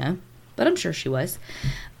actually know, but I'm sure she was.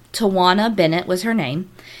 Tawana Bennett was her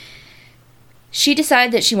name. She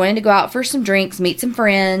decided that she wanted to go out for some drinks, meet some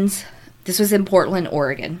friends. This was in Portland,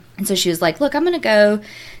 Oregon. And so she was like, look, I'm going to go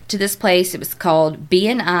to this place. It was called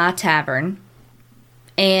B&I Tavern.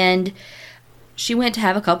 And she went to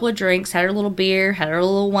have a couple of drinks, had her little beer, had her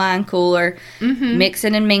little wine cooler,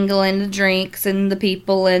 mixing and mingling the drinks and the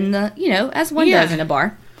people and the, as one does in a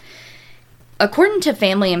bar. According to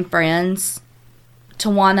family and friends,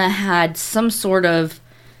 Tawana had some sort of,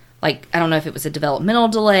 like, I don't know if it was a developmental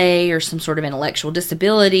delay or some sort of intellectual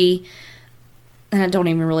disability. And I don't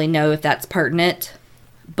even really know if that's pertinent.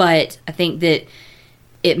 But I think that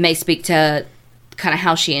it may speak to kind of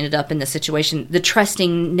how she ended up in the situation. The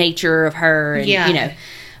trusting nature of her. And,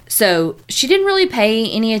 So she didn't really pay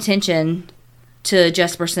any attention to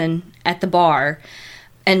Jesperson at the bar.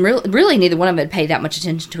 And really neither one of them had paid that much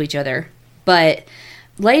attention to each other. But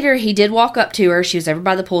later he did walk up to her. She was over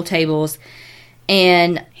by the pool tables.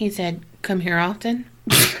 And he said, come here often.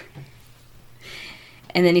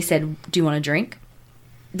 And then he said, do you want a drink?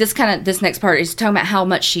 This next part is talking about how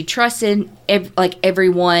much she trusted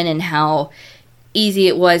everyone and how easy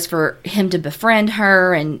it was for him to befriend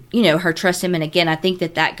her and, her trust him. And again, I think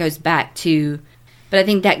that goes back to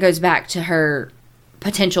her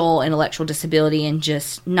potential intellectual disability and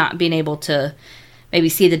just not being able to maybe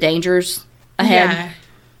see the dangers ahead. Yeah.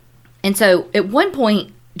 And so at one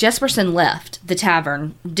point, Jesperson left the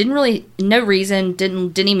tavern. No reason,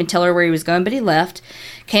 didn't even tell her where he was going, but he left.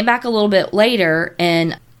 Came back a little bit later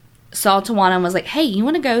and saw Tawana and was like, hey, you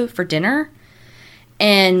want to go for dinner?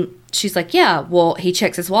 And she's like, yeah. Well, he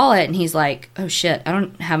checks his wallet and he's like, oh shit, I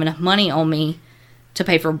don't have enough money on me to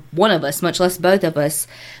pay for one of us, much less both of us.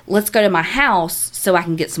 Let's go to my house so I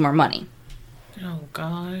can get some more money. Oh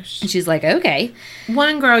gosh. And she's like, okay.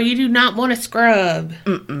 One girl, you do not want to scrub.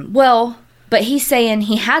 Well, but he's saying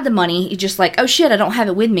he had the money. He's just like, oh shit, I don't have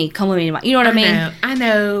it with me. Come with me. You know what I mean?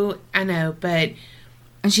 I know, but...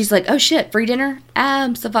 And she's like, oh shit, free dinner?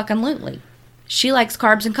 Abso-fucking-lutely. She likes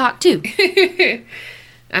carbs and cock too.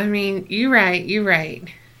 I mean, you're right.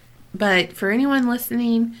 But for anyone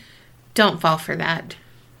listening, don't fall for that.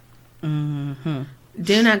 Mm-hmm.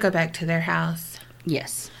 Do not go back to their house.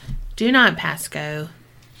 Yes. Do not pass go.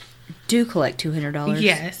 Do collect $200.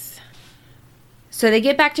 Yes. So they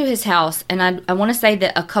get back to his house, and I want to say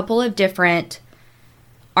that a couple of different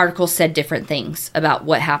articles said different things about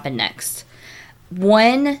what happened next.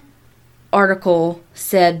 One article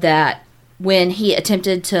said that when he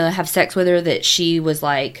attempted to have sex with her, that she was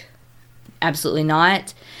like, absolutely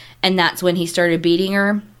not, and that's when he started beating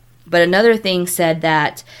her. But another thing said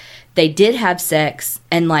that they did have sex,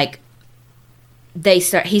 and like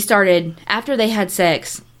he started after they had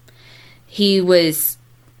sex, he was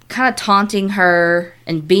kind of taunting her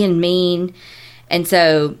and being mean, and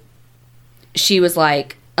so she was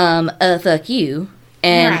like, fuck you,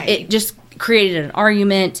 and right. It just created an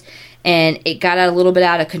argument, and it got a little bit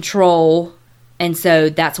out of control, and so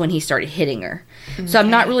that's when he started hitting her. Okay. So I'm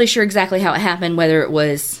not really sure exactly how it happened, whether it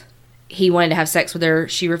was he wanted to have sex with her,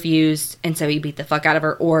 she refused, and so he beat the fuck out of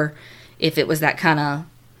her, or if it was that kind of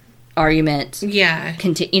argument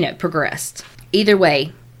progressed. Either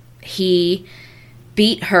way, he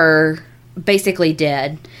beat her basically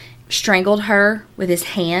dead, strangled her with his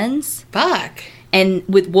hands. Fuck. And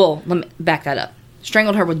let me back that up.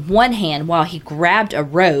 Strangled her with one hand while he grabbed a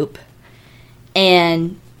rope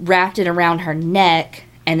and wrapped it around her neck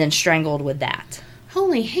and then strangled with that.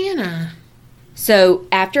 Holy Hannah. So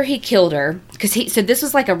after he killed her, so this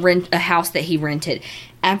was like a house that he rented.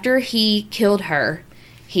 After he killed her,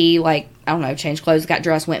 he changed clothes, got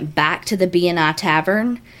dressed, went back to the B&I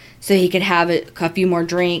Tavern so he could have a few more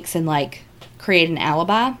drinks and like create an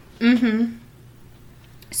alibi. Mm-hmm.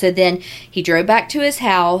 So then he drove back to his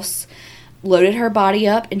house, loaded her body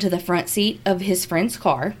up into the front seat of his friend's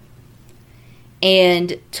car,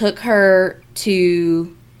 and took her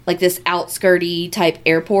to like this outskirty type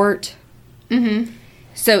airport. Mm-hmm.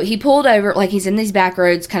 So he pulled over, like he's in these back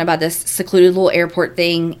roads, kind of by this secluded little airport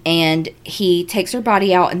thing, and he takes her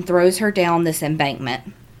body out and throws her down this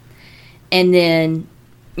embankment. And then,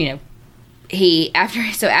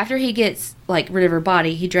 after he gets like rid of her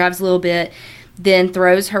body, he drives a little bit, then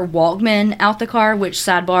throws her Walkman out the car, which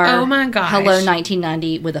sidebar, oh my gosh, hello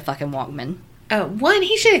 1990 with a fucking Walkman. Oh,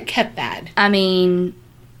 he should have kept that. I mean,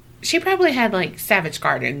 she probably had like Savage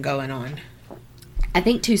Garden going on. I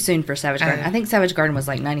think too soon for Savage Garden. I think Savage Garden was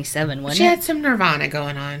like 97, wasn't it? She had some Nirvana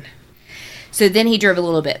going on. So then he drove a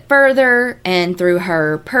little bit further and threw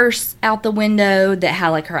her purse out the window that had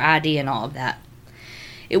like her ID and all of that.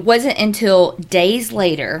 It wasn't until days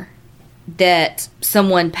later that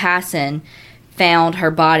someone passing found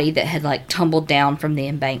her body that had like tumbled down from the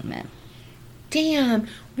embankment. Damn.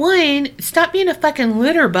 Stop being a fucking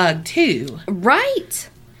litter bug too. Right.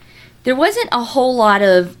 There wasn't a whole lot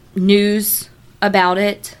of news about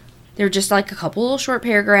it. There were just like a couple little short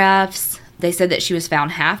paragraphs. They said that she was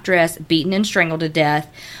found half dressed, beaten and strangled to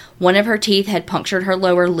death. One of her teeth had punctured her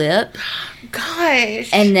lower lip. Gosh.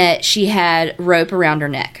 And that she had rope around her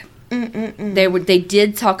neck. They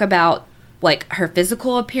did talk about like her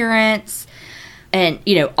physical appearance and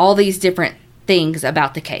all these different things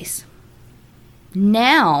about the case.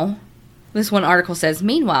 Now, this one article says,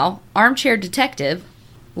 meanwhile, armchair detective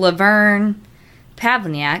Laverne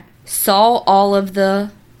Pavliniak saw all of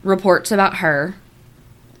the reports about her,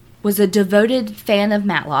 was a devoted fan of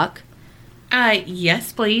Matlock.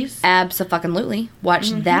 Yes, please. Abso-fucking-lutely.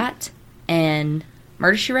 Watched that and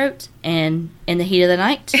Murder, She Wrote and In the Heat of the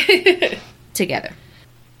Night together.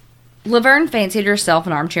 Laverne fancied herself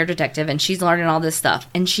an armchair detective, and she's learning all this stuff,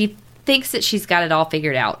 and she thinks that she's got it all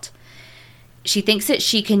figured out. She thinks that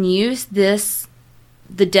she can use the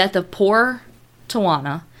death of poor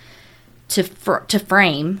Tawana, to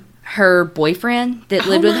frame her boyfriend that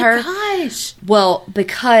lived with her. Oh my gosh. Well,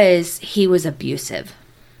 because he was abusive.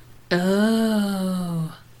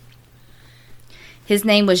 Oh. His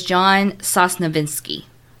name was John Sosnovinsky.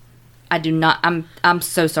 I'm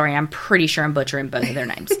so sorry. I'm pretty sure I'm butchering both of their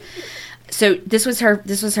names. So this was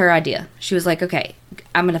her idea. She was like, okay,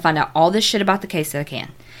 I'm going to find out all this shit about the case that I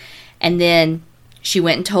can. And then she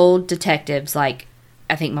went and told detectives, like,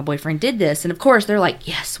 I think my boyfriend did this. And of course, they're like,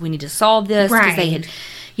 yes, we need to solve this. Because they had,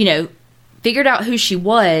 figured out who she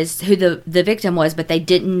was, who the victim was, but they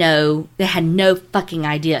didn't know, they had no fucking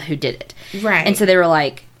idea who did it. Right. And so they were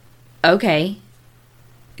like, okay,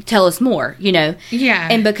 tell us more, Yeah.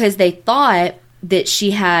 And because they thought that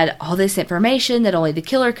she had all this information that only the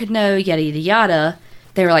killer could know, yada, yada, yada,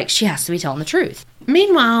 they were like, she has to be telling the truth.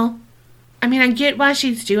 Meanwhile, I mean, I get why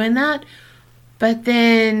she's doing that, but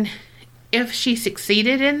then if she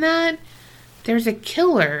succeeded in that, there's a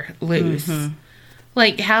killer loose. Mm-hmm.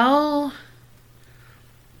 Like, how...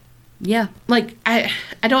 Yeah. Like, I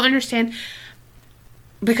don't understand,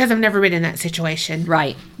 because I've never been in that situation.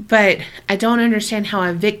 Right. But I don't understand how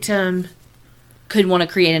a victim could want to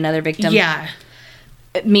create another victim. Yeah.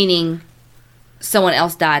 Meaning someone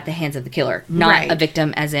else died at the hands of the killer, not Right. a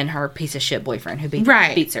victim as in her piece of shit boyfriend who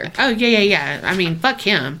Right. beats her. Oh, yeah. I mean, fuck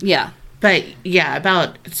him. Yeah. But, yeah,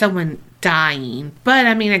 about someone dying. But,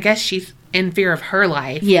 I mean, I guess she's in fear of her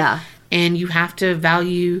life. Yeah. And you have to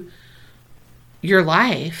value your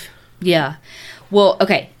life. Yeah. Well,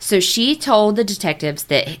 okay. So she told the detectives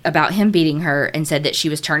that about him beating her and said that she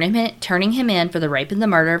was turning him in for the rape and the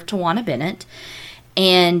murder of Tawana Bennett.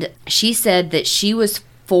 And she said that she was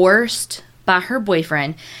forced by her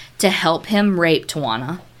boyfriend to help him rape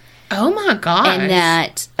Tawana. Oh, my gosh. And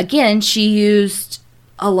that, again, she used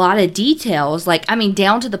a lot of details, like, I mean,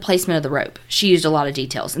 down to the placement of the rope. She used a lot of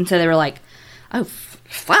details. And so they were like, oh,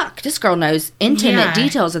 fuck, this girl knows intimate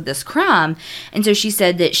details of this crime. And so she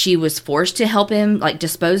said that she was forced to help him, like,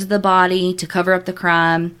 dispose of the body to cover up the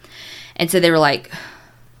crime. And so they were like,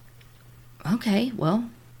 okay, well,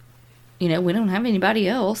 you know, we don't have anybody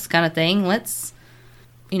else kind of thing. Let's,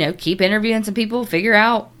 you know, keep interviewing some people, figure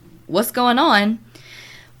out what's going on.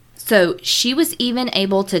 So she was even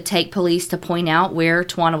able to take police to point out where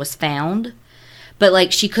Tawana was found. But,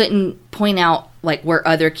 like, she couldn't point out, like, where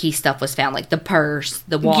other key stuff was found. Like, the purse,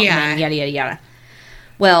 the Walkman, yada, yada, yada.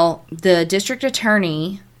 Well, the district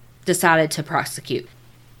attorney decided to prosecute.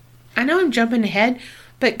 I know I'm jumping ahead,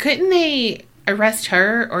 but couldn't they arrest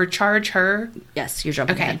her or charge her? Yes, you're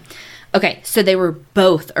jumping ahead. Okay, so they were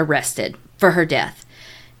both arrested for her death.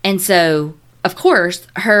 And so, of course,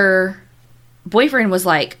 her boyfriend was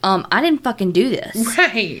like, I didn't fucking do this.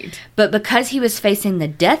 Right. But because he was facing the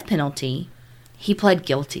death penalty, he pled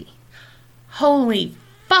guilty. Holy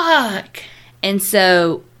fuck. And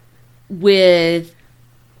so, with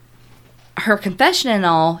her confession and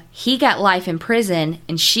all, he got life in prison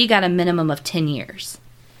and she got a minimum of 10 years.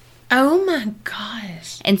 Oh my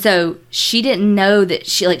gosh. And so, she didn't know that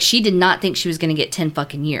she did not think she was going to get 10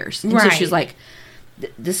 fucking years. And so she was like,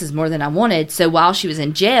 this is more than I wanted. So while she was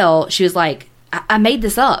in jail, she was like, I made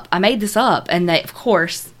this up. And they, of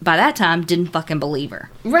course, by that time, didn't fucking believe her.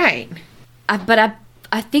 Right. But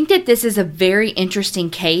I think that this is a very interesting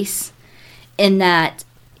case in that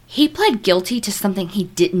he pled guilty to something he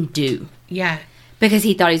didn't do. Yeah. Because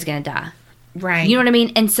he thought he was going to die. Right. You know what I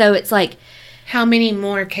mean? And so it's like, how many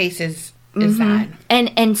more cases is that?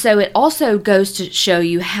 And so it also goes to show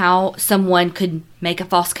you how someone could make a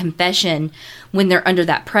false confession when they're under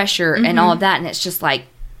that pressure and all of that. And it's just like,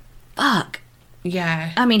 fuck.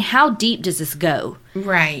 Yeah. I mean, how deep does this go?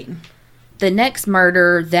 Right. The next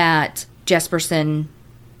murder that Jesperson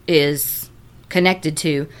is connected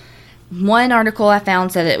to, one article I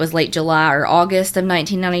found said it was late July or August of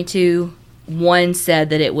 1992. One said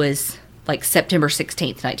that it was like September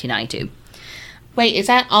 16th, 1992. Wait, is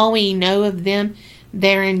that all we know of them?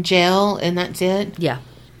 They're in jail and that's it? Yeah.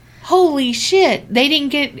 Holy shit. They didn't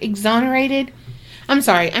get exonerated? I'm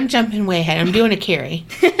sorry. I'm jumping way ahead. I'm doing a Carrie.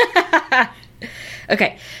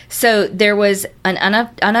 Okay. So there was an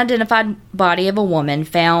unidentified body of a woman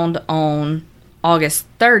found on August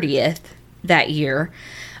 30th that year,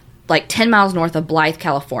 like 10 miles north of Blythe,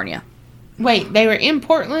 California. Wait, they were in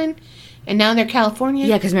Portland and now they're California?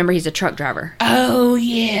 Yeah, because remember, he's a truck driver. Oh,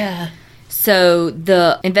 yeah. So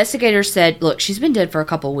the investigators said, look, she's been dead for a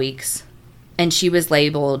couple weeks, and she was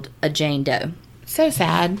labeled a Jane Doe. So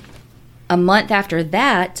sad. A month after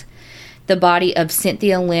that, the body of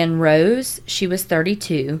Cynthia Lynn Rose, she was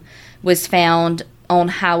 32, was found on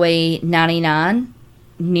Highway 99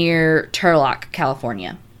 near Turlock,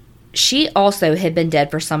 California. She also had been dead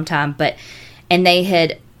for some time, and they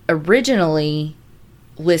had originally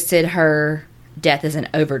listed her death as an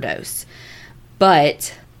overdose.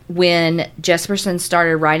 But when Jesperson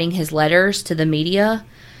started writing his letters to the media,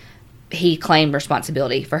 he claimed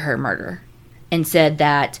responsibility for her murder and said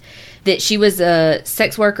that she was a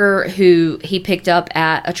sex worker who he picked up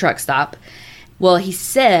at a truck stop. Well, he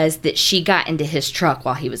says that she got into his truck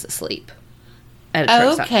while he was asleep at a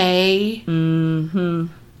truck stop. Okay. Mm-hmm.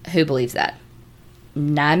 Who believes that?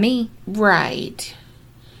 Not me. Right.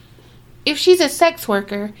 If she's a sex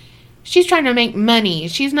worker, she's trying to make money.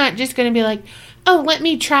 She's not just going to be like, oh, let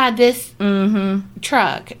me try this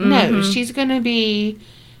truck. No, she's going to be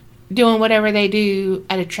doing whatever they do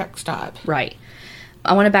at a truck stop. Right.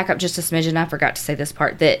 I want to back up just a smidgen. I forgot to say this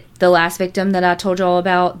part, that the last victim that I told you all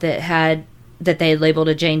about that they had labeled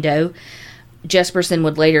a Jane Doe, Jesperson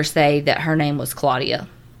would later say that her name was Claudia.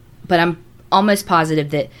 But I'm almost positive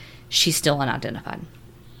that she's still unidentified.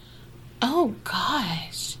 Oh,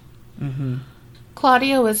 gosh.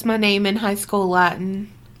 Claudia was my name in high school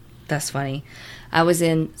Latin. That's funny. I was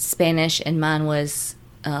in Spanish and mine was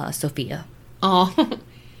Sophia. Oh.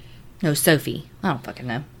 No, Sophie. I don't fucking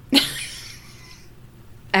know.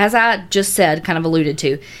 As I just said, kind of alluded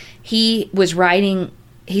to, he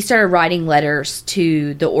started writing letters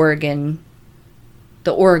to the Oregonian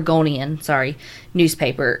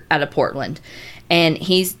newspaper out of Portland. And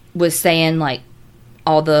he was saying, like,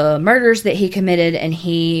 all the murders that he committed, and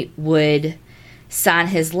he would sign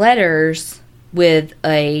his letters with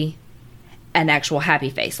an actual happy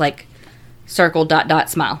face, like circle ...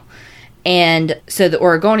 smile. And so the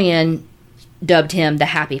Oregonian dubbed him the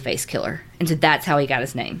happy face killer. And so that's how he got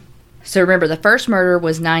his name. So remember, the first murder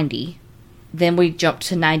was 90. Then we jumped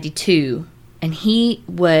to 92. And he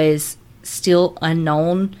was still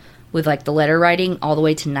unknown with, like, the letter writing all the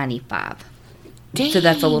way to 95. Dang. So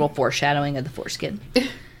that's a little foreshadowing of the foreskin.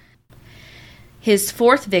 His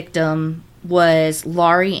fourth victim was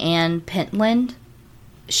Laurie Ann Pentland.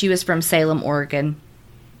 She was from Salem, Oregon.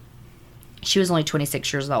 She was only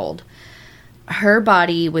 26 years old. Her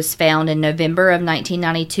body was found in November of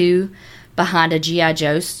 1992 behind a G.I.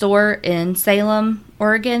 Joe store in Salem,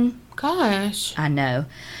 Oregon. Gosh. I know.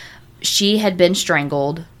 She had been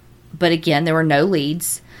strangled, but again, there were no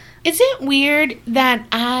leads. Is it weird that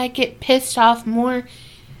I get pissed off more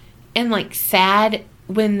and, like, sad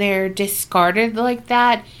when they're discarded like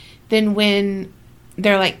that than when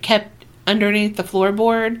they're, like, kept underneath the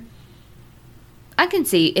floorboard? I can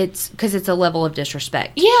see it's because it's a level of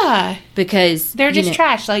disrespect. Yeah. Because they're just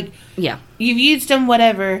trash. Like, yeah. You've used them,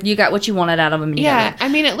 whatever. You got what you wanted out of them. And yeah. I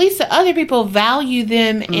mean, at least the other people value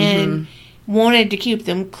them and wanted to keep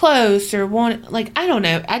them close or like, I don't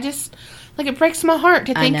know. I just, like, it breaks my heart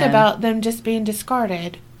to think about them just being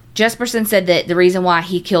discarded. Jesperson said that the reason why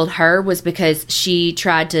he killed her was because she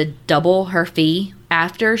tried to double her fee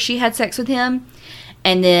after she had sex with him.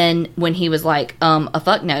 And then when he was like, a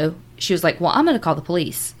fuck no, she was like, well, I'm going to call the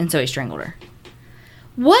police. And so he strangled her.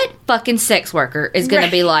 What fucking sex worker is going to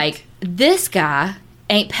be like, this guy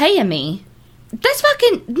ain't paying me? That's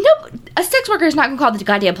fucking, no, a sex worker is not going to call the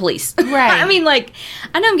goddamn police. Right. I mean, like,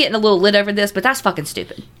 I know I'm getting a little lit over this, but that's fucking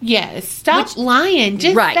stupid. Yes. Stop lying.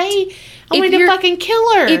 Just say, I wanted to fucking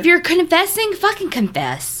kill her. If you're confessing, fucking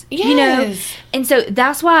confess. Yes. You know? And so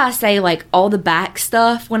that's why I say, like, all the back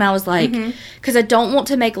stuff when I was like, because I don't want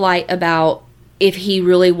to make light about if he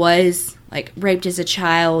really was, like, raped as a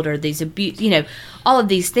child or these abuse, you know, all of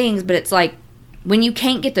these things. But it's like, when you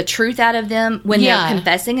can't get the truth out of them, when they're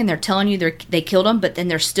confessing and they're telling you they killed him, but then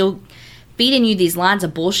they're still feeding you these lines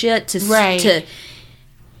of bullshit to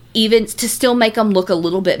still make them look a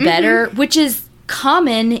little bit better, which is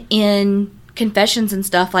common in confessions and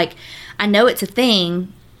stuff. Like, I know it's a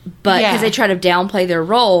thing, but because they try to downplay their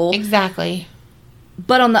role. Exactly.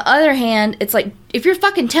 But on the other hand, it's like, if you're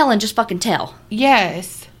fucking telling, just fucking tell.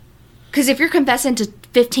 Yes. Because if you're confessing to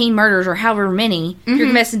 15 murders or however many, if you're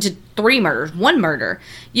confessing to 3 murders, 1 murder,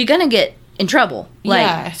 you're going to get in trouble.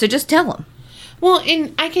 Like, so just tell them. Well,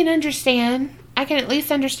 and I can at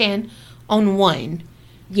least understand on one.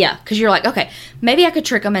 Yeah, because you're like, okay, maybe I could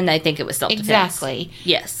trick them and they think it was self-defense. Exactly.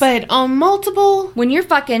 Yes. But on multiple... When you're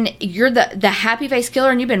the happy face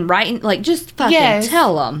killer and you've been writing, like, just fucking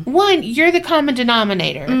tell them. One, you're the common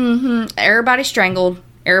denominator. Everybody strangled.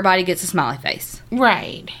 Everybody gets a smiley face.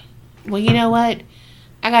 Right. Well, you know what?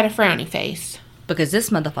 I got a frowny face. Because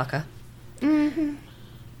this motherfucker.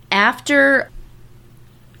 After...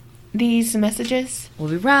 these messages. We'll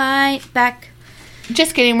be right back.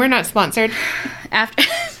 Just kidding. We're not sponsored.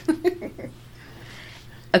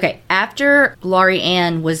 After Laurie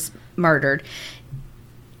Ann was murdered,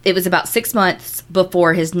 it was about 6 months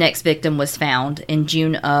before his next victim was found in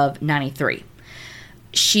June of 93.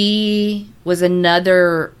 She was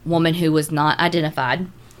another woman who was not identified.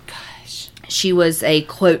 Gosh. She was a,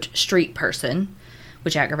 quote, street person,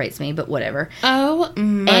 which aggravates me, but whatever. Oh,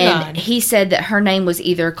 my God. And he said that her name was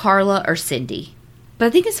either Carla or Cindy. But I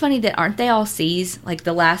think it's funny that aren't they all C's? Like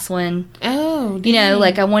the last one. Oh, dang. You know,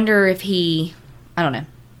 like I wonder if I don't know.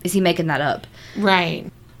 Is he making that up?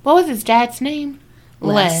 Right. What was his dad's name?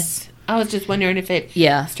 Les. I was just wondering if it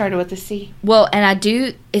started with a C. Well, and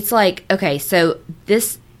it's like, okay, so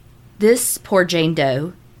this poor Jane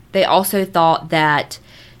Doe, they also thought that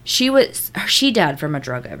she died from a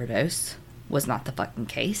drug overdose. Was not the fucking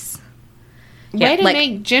case. Way to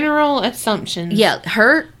make general assumptions. Yeah,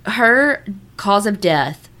 her cause of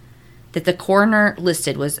death that the coroner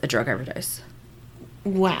listed was a drug overdose.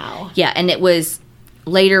 Wow. Yeah, and it was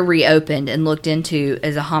later reopened and looked into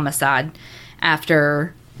as a homicide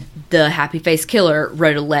after the happy face killer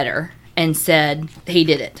wrote a letter and said he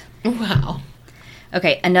did it. Wow.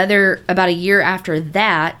 Okay, about a year after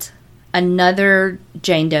that, Another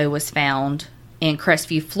Jane Doe was found in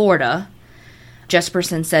Crestview, Florida.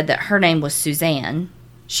 Jesperson said that her name was Suzanne.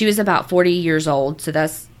 She was about 40 years old, so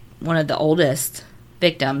that's one of the oldest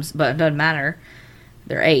victims, but it doesn't matter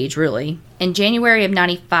their age, really. In January of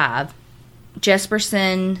 95,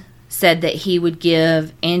 Jesperson said that he would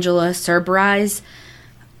give Angela Cerberus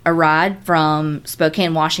a ride from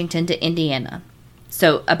Spokane, Washington to Indiana.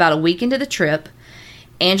 So about a week into the trip,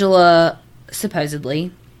 Angela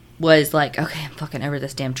supposedly was like, okay, I'm fucking over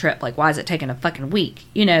this damn trip. Like, why is it taking a fucking week?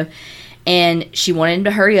 You know? And she wanted him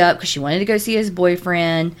to hurry up because she wanted to go see his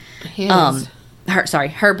boyfriend.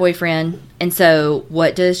 Her boyfriend. And so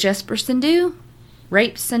what does Jesperson do?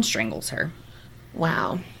 Rapes and strangles her.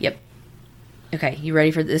 Wow. Yep. Okay, you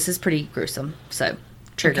ready for this? This is pretty gruesome. So,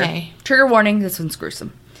 trigger. Okay. Trigger warning, this one's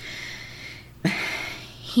gruesome.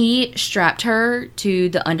 He strapped her to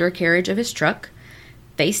the undercarriage of his truck,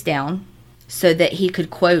 face down, so that he could,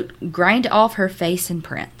 quote, grind off her face and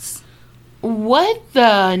prints. What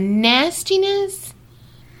the nastiness?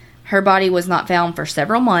 Her body was not found for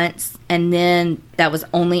several months, and then that was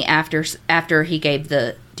only after he gave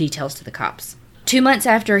the details to the cops. 2 months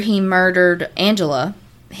after he murdered Angela,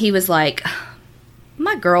 he was like,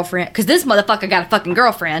 my girlfriend, because this motherfucker got a fucking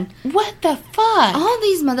girlfriend. What the fuck? All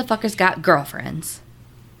these motherfuckers got girlfriends.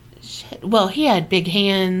 Shit. Well, he had big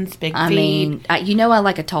hands, big feet. I mean, I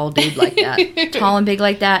like a tall dude like that. Tall and big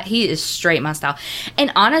like that. He is straight my style.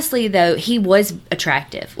 And honestly, though, he was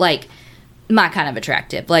attractive. Like, my kind of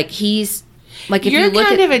attractive. Like, he's, like, if Your you look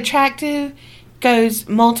kind at... of attractive goes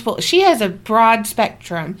multiple. She has a broad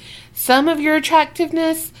spectrum. Some of your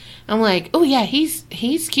attractiveness, I'm like, oh, yeah,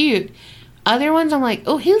 he's cute. Other ones, I'm like,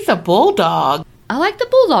 oh, he's a bulldog. I like the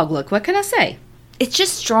bulldog look. What can I say? It's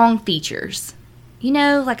just strong features. You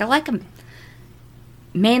know, like, I like a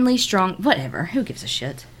manly, strong, whatever. Who gives a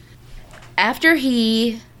shit? After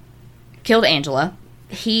he killed Angela,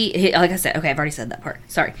 he like I said, okay, I've already said that part.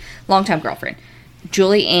 Sorry. Longtime girlfriend.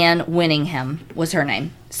 Julie Ann Winningham was her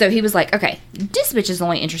name. So he was like, okay, this bitch is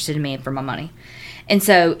only interested in me for my money. And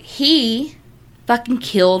so he fucking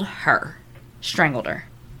killed her. Strangled her.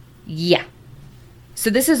 Yeah.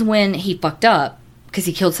 So this is when he fucked up because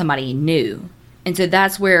he killed somebody he knew. And so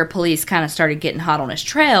that's where police kind of started getting hot on his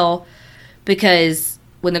trail, because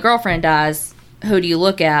when the girlfriend dies, who do you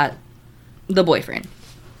look at? The boyfriend.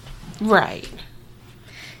 Right.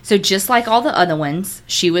 So just like all the other ones,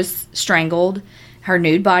 she was strangled. Her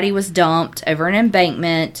nude body was dumped over an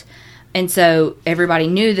embankment. And so everybody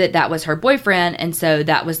knew that that was her boyfriend. And so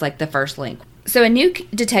that was like the first link. So a new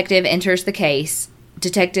detective enters the case,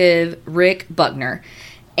 Detective Rick Buckner.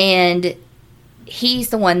 And he's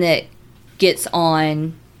the one that gets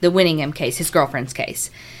on the Winningham case, his girlfriend's case.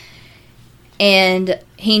 And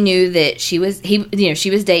he knew that she was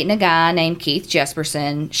dating a guy named Keith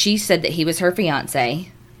Jesperson. She said that he was her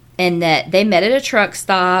fiance, and that they met at a truck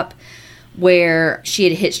stop where she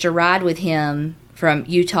had hitched a ride with him from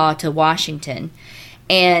Utah to Washington.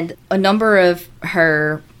 And a number of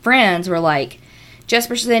her friends were like,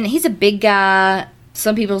 Jesperson, he's a big guy.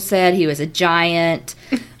 Some people said he was a giant.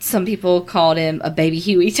 Some people called him a baby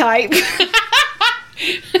Huey type.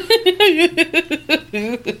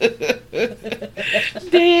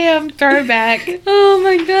 Damn, throwback. Oh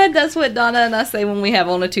my god, that's what Donna and I say when we have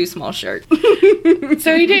on a too small shirt.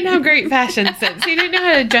 So he didn't have great fashion sense. He didn't know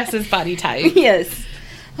how to dress his body type. Yes.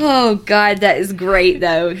 Oh god, that is great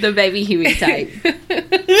though. The baby Huey type.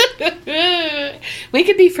 We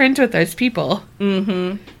could be friends with those people.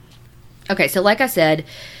 Mm-hmm. Okay, so like I said,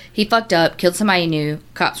 he fucked up, killed somebody he knew,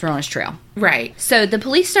 cops were on his trail. Right. So the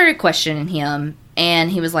police started questioning him,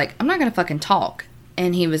 and he was like, I'm not going to fucking talk.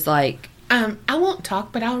 And he was like... I won't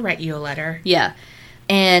talk, but I'll write you a letter. Yeah.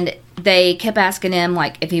 And they kept asking him,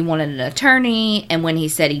 like, if he wanted an attorney, and when he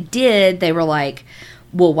said he did, they were like,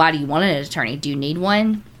 well, why do you want an attorney? Do you need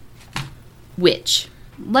one? Which,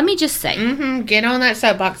 let me just say... Mm-hmm. Get on that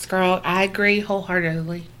soapbox, girl. I agree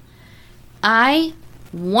wholeheartedly. I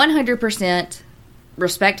 100%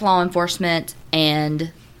 respect law enforcement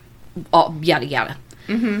and all, yada yada.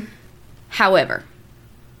 Mm-hmm. However,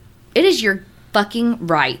 it is your fucking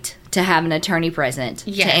right to have an attorney present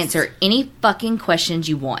to answer any fucking questions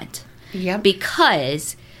you want. Yep.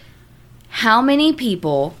 Because how many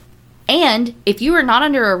people, and if you are not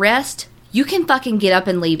under arrest, you can fucking get up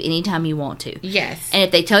and leave anytime you want to. Yes. And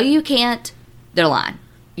if they tell you you can't, they're lying.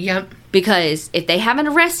 Yep. Because if they haven't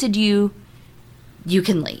arrested you, you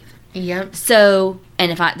can leave. Yep. So,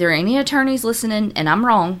 and if there are any attorneys listening and I'm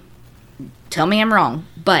wrong, tell me I'm wrong.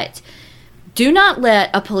 But do not let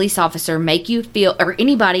a police officer make you feel, or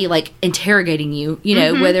anybody like interrogating you, you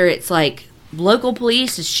know, whether it's like local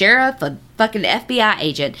police, a sheriff, a fucking FBI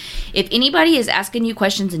agent. If anybody is asking you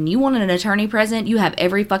questions and you want an attorney present, you have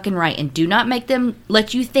every fucking right. And do not make them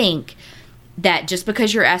let you think that just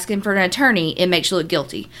because you're asking for an attorney, it makes you look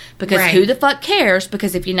guilty. Because who the fuck cares?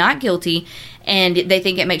 Because if you're not guilty and they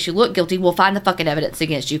think it makes you look guilty, we'll find the fucking evidence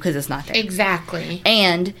against you because it's not there. Exactly.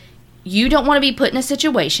 And you don't want to be put in a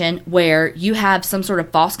situation where you have some sort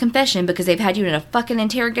of false confession because they've had you in a fucking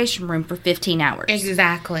interrogation room for 15 hours.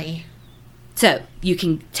 Exactly. So, you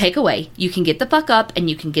can take away, you can get the fuck up, and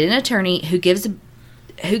you can get an attorney who gives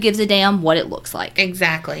a damn what it looks like.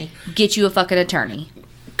 Exactly. Get you a fucking attorney.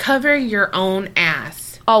 Cover your own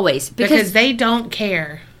ass. Always. Because they don't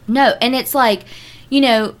care. No, and it's like, you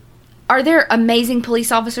know, are there amazing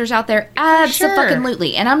police officers out there?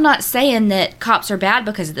 Absolutely. Sure. And I'm not saying that cops are bad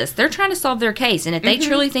because of this. They're trying to solve their case. And if they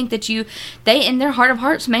truly think that they in their heart of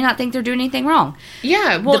hearts may not think they're doing anything wrong.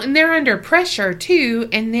 Yeah, well, and they're under pressure too.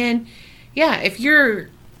 And then, yeah, if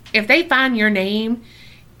they find your name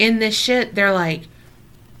in this shit, they're like,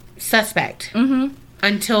 suspect. Mm-hmm.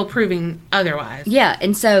 Until proving otherwise. Yeah,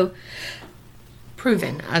 and so...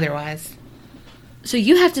 Proven otherwise. So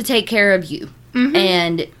you have to take care of you. Mm-hmm.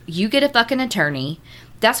 And you get a fucking attorney.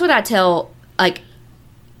 That's what I tell, like,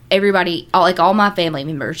 everybody, all my family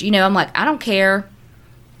members. You know, I'm like, I don't care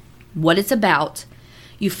what it's about.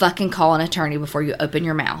 You fucking call an attorney before you open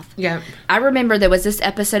your mouth. Yeah. I remember there was this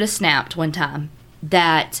episode of Snapped one time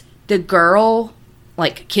that the girl,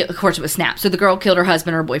 of course it was Snapped, so the girl killed her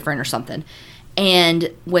husband or boyfriend or something. And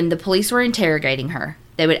when the police were interrogating her,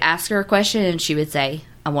 they would ask her a question and she would say,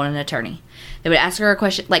 I want an attorney. They would ask her a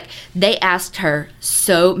question. Like, they asked her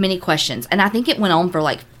so many questions. And I think it went on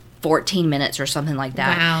for 14 minutes or something like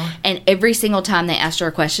that. Wow. And every single time they asked her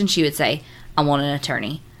a question, she would say, I want an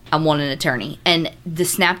attorney. I want an attorney. And the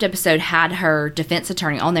Snapped episode had her defense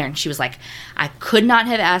attorney on there. And she was like, I could not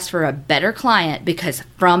have asked for a better client because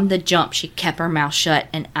from the jump, she kept her mouth shut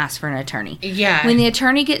and asked for an attorney. Yeah. When the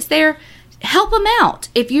attorney gets there, help them out.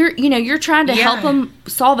 If you're trying to help them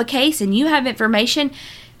solve a case and you have information,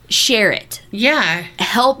 share it. Yeah.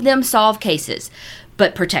 Help them solve cases,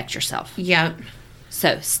 but protect yourself. Yep.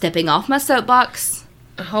 So, stepping off my soapbox.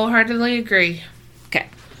 I wholeheartedly agree. Okay.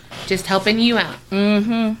 Just helping you out.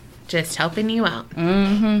 Mm-hmm. Just helping you out.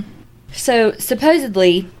 Mm-hmm. So,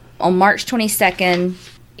 supposedly, on March 22nd,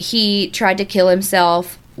 he tried to kill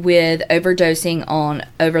himself with overdosing on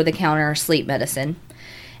over-the-counter sleep medicine.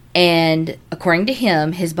 And according to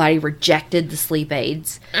him, his body rejected the sleep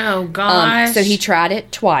aids. Oh, gosh. So he tried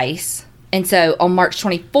it twice. And so on March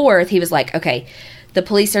 24th, he was like, okay, the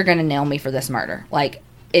police are going to nail me for this murder. Like,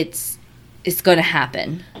 it's going to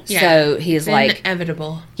happen. Yeah, so he's like...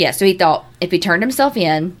 inevitable. Yeah, so he thought if he turned himself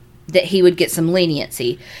in, that he would get some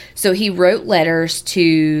leniency. So he wrote letters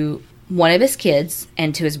to one of his kids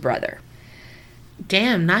and to his brother.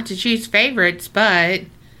 Damn, not to choose favorites, but...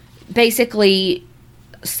 Basically...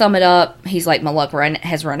 Sum it up, he's like, my luck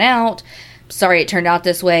has run out. Sorry it turned out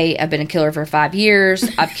this way. I've been a killer for 5 years.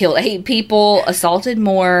 I've killed 8 people, assaulted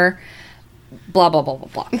more, blah, blah, blah, blah,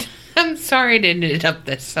 blah. I'm sorry it ended up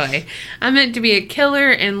this way. I meant to be a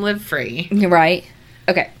killer and live free. You're right.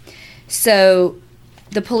 Okay. So,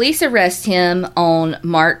 the police arrest him on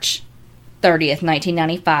March 30th,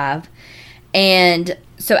 1995. And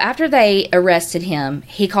so after they arrested him,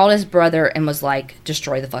 he called his brother and was like,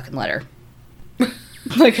 destroy the fucking letter.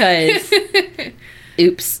 Because,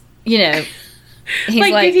 oops, you know. He's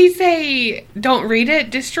did he say, don't read it,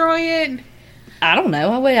 destroy it? I don't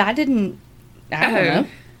know. I don't know.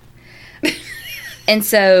 And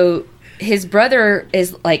so, his brother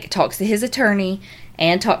is, talks to his attorney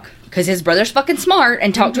and because his brother's fucking smart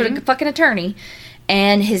and talked to a fucking attorney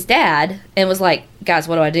and his dad and was like, guys,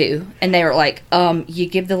 what do I do? And they were like, you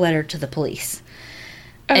give the letter to the police.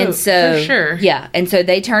 Oh, and so, for sure. Yeah. And so,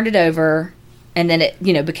 they turned it over. And then it,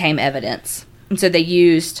 became evidence. And so they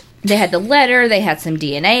had the letter, they had some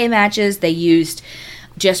DNA matches, they used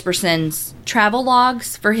Jesperson's travel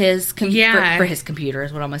logs for his, for his computer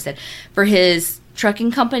is what I almost said, for his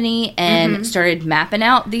trucking company, and started mapping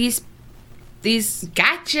out these.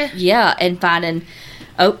 Gotcha. Yeah, and finding,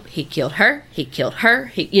 he killed her,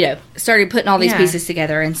 he started putting all these pieces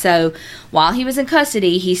together. And so while he was in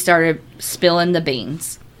custody, he started spilling the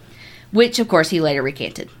beans, which of course he later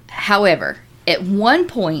recanted. However, at one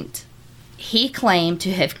point, he claimed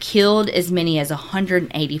to have killed as many as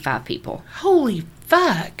 185 people. Holy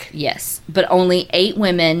fuck. Yes, but only 8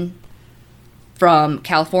 women from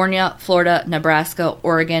California, Florida, Nebraska,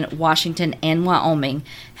 Oregon, Washington, and Wyoming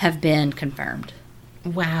have been confirmed.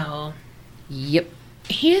 Wow. Yep.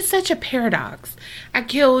 He is such a paradox. I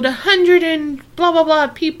killed 100 and blah, blah, blah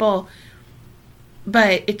people.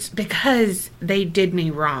 but it's because they did me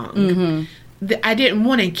wrong. Mm-hmm. I didn't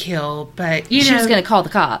want to kill, but, you know. She was going to call the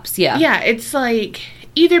cops, yeah. Yeah, it's like,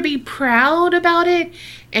 either be proud about it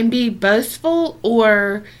and be boastful,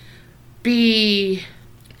 or be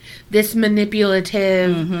this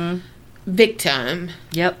manipulative victim.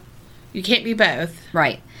 Yep. You can't be both.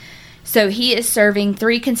 Right. So he is serving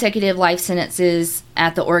 3 consecutive life sentences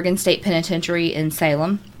at the Oregon State Penitentiary in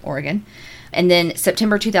Salem, Oregon. And then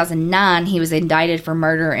September 2009, he was indicted for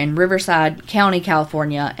murder in Riverside County,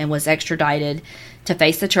 California, and was extradited to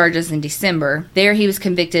face the charges in December. There he was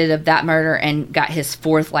convicted of that murder and got his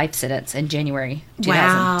 4th life sentence in January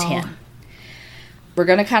 2010. Wow. We're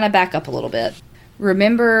going to kind of back up a little bit.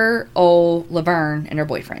 Remember old Laverne and her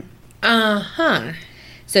boyfriend? Uh-huh.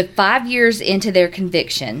 So 5 years into their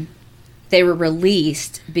conviction, they were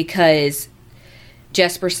released because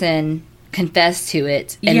Jesperson confessed to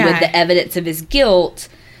it, and with the evidence of his guilt,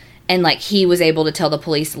 and like he was able to tell the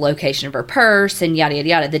police the location of her purse and yada yada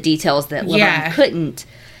yada, the details that Laverne couldn't,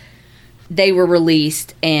 they were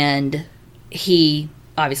released, and he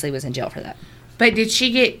obviously was in jail for that. But did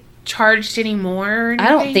she get charged anymore? I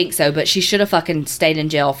don't think so, but she should have fucking stayed in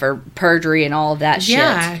jail for perjury and all of that shit.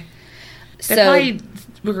 Yeah. So probably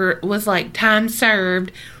was like time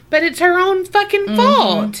served, but it's her own fucking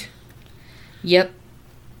fault. Yep.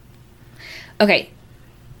 Okay,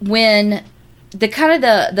 when the kind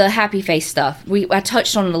of the happy face stuff, I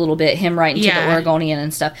touched on it a little bit, him writing to the Oregonian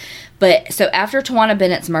and stuff. But so after Tawana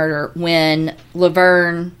Bennett's murder, when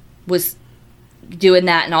Laverne was doing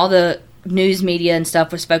that and all the news media and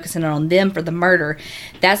stuff was focusing on them for the murder,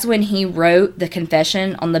 that's when he wrote the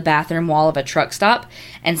confession on the bathroom wall of a truck stop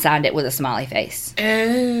and signed it with a smiley face.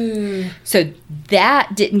 Oh. So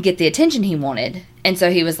that didn't get the attention he wanted. And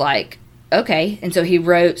so he was like, okay. And so he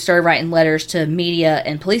started writing letters to media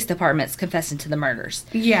and police departments confessing to the murders.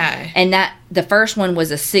 Yeah. And the first one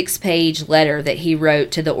was a 6-page letter that he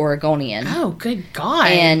wrote to the Oregonian. Oh, good God.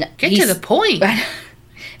 And get to the point.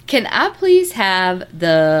 Can I please have what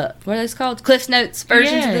are those called? Cliff's Notes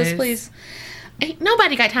versions of this, please? Ain't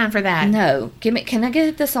nobody got time for that. No. Can I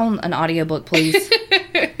get this on an audiobook, please?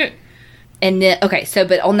 And then, okay, so,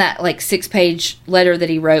 but on that, 6-page letter that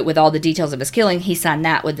he wrote with all the details of his killing, he signed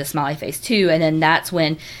that with the smiley face, too. And then that's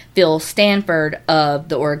when Phil Stanford of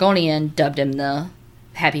the Oregonian dubbed him the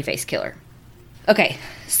happy face killer. Okay,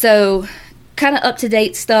 so, kind of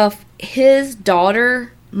up-to-date stuff. His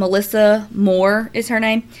daughter, Melissa Moore is her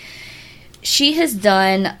name. She has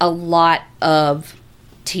done a lot of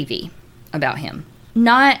TV about him.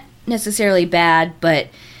 Not necessarily bad, but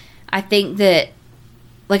I think that,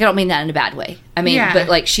 I don't mean that in a bad way. I mean,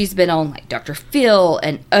 but, she's been on, Dr. Phil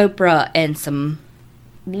and Oprah and some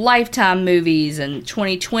Lifetime movies and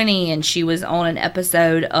 2020, and she was on an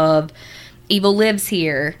episode of Evil Lives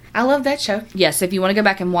Here. I love that show. Yes, if you want to go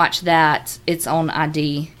back and watch that, it's on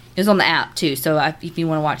ID. It was on the app, too, so if you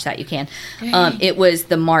want to watch that, you can. It was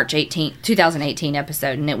the March 18th, 2018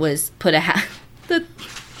 episode, and it was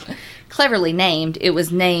cleverly named. It was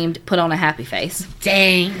named Put on a Happy Face.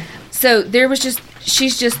 Dang. So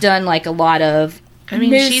she's just done a lot of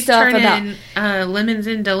she's stuff turning lemons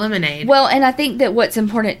into lemonade. Well, and I think that what's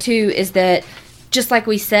important too is that, just like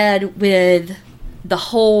we said with the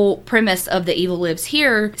whole premise of the Evil Lives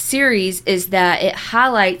Here series, is that it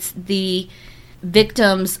highlights the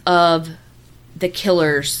victims of the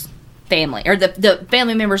killer's family, or the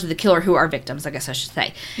family members of the killer who are victims, I guess I should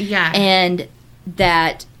say. Yeah. And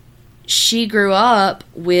that she grew up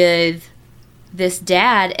with this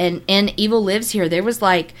dad, and in Evil Lives Here, there was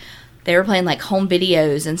they were playing home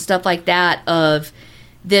videos and stuff like that of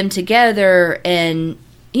them together, and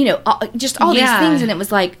just all these things, and it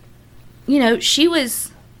was she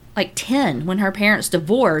was 10 when her parents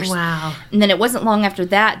divorced. Wow. And then it wasn't long after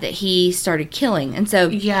that he started killing, and so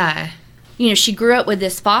she grew up with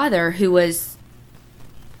this father who was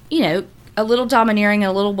a little domineering and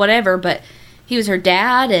a little whatever, but he was her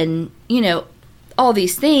dad, and all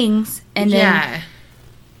these things, and then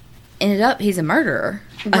ended up he's a murderer,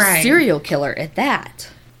 a serial killer at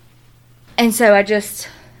that. And so I don't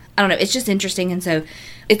know, it's just interesting, and so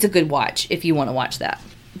it's a good watch if you want to watch that.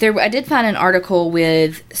 I did find an article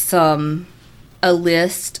with a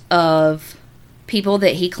list of people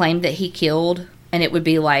that he claimed that he killed, and it would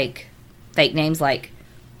be fake names,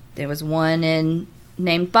 there was one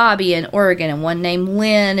named Bobby in Oregon, and one named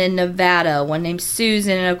Lynn in Nevada, one named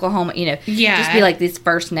Susan in Oklahoma, just be these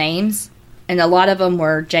first names, and a lot of them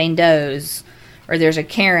were Jane Doe's, or there's a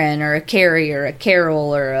Karen, or a Carrie, or a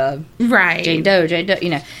Carol, or a Jane Doe,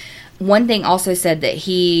 One thing also said that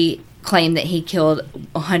he claimed that he killed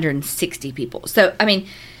 160 people. So, I mean,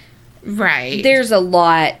 there's a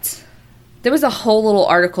lot There was a whole little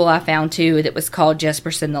article I found, too, that was called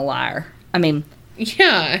Jesperson the Liar. I mean...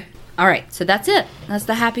 Yeah. All right, so that's it. That's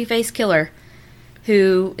the happy face killer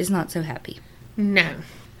who is not so happy. No.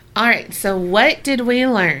 All right, so what did we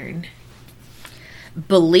learn?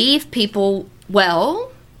 Believe people...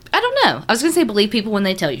 Well, I don't know. I was going to say believe people when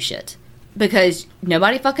they tell you shit. Because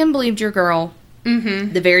nobody fucking believed your girl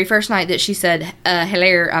the very first night that she said,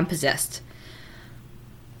 hello, I'm possessed.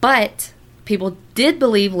 But... people did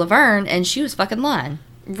believe Laverne, and she was fucking lying.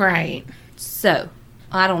 Right. So,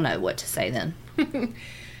 I don't know what to say then.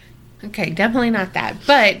 Okay, definitely not that.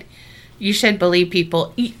 But you should believe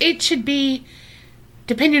people. It should be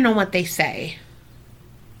depending on what they say.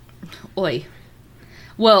 Oi.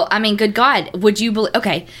 Well, I mean, good God. Would you believe...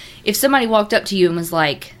 Okay, if somebody walked up to you and was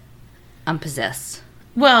like, I'm possessed.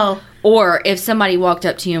 Well... Or if somebody walked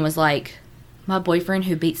up to you and was like, my boyfriend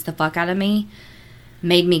who beats the fuck out of me...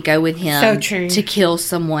 made me go with him to kill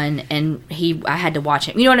someone, and I had to watch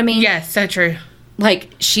him. You know what I mean? Yes, so true.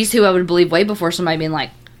 Like, she's who I would believe way before somebody being like,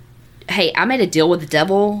 hey, I made a deal with the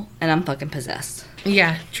devil, and I'm fucking possessed.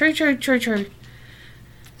 Yeah, true.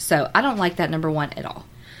 So, I don't like that number one at all.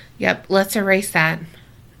 Yep, let's erase that.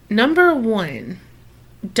 Number one,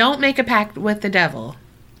 don't make a pact with the devil.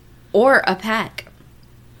 Or a pack.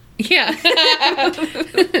 Yeah.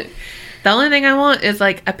 The only thing I want is,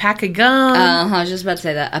 like, a pack of gum. I was just about to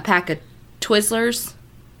say that. A pack of Twizzlers.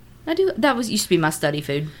 That used to be my study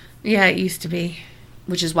food. Yeah, it used to be.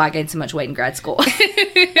 Which is why I gained so much weight in grad school.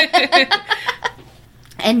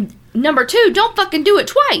 And number two, don't fucking do it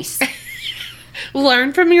twice.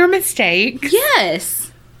 Learn from your mistakes.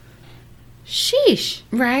 Yes. Sheesh.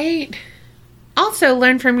 Right? Also,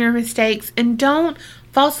 learn from your mistakes and don't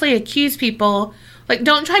falsely accuse people. Like,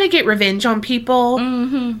 don't try to get revenge on people.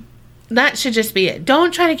 Mm-hmm. That should just be it.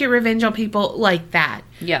 Don't try to get revenge on people like that.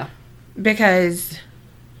 Yeah. Because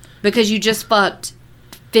you just fucked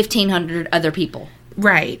 1,500 other people.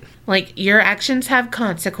 Right. Like, your actions have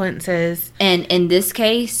consequences. And in this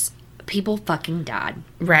case, people fucking died.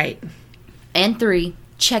 Right. And 3,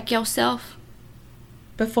 check yourself.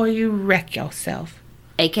 Before you wreck yourself.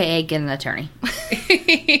 AKA get an attorney.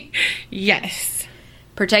 Yes.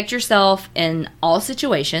 Protect yourself in all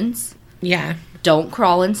situations. Yeah. Don't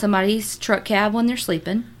crawl in somebody's truck cab when they're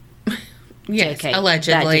sleeping. Yes, JK,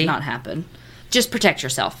 allegedly. That did not happen. Just protect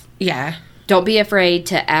yourself. Yeah. Don't be afraid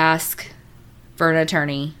to ask for an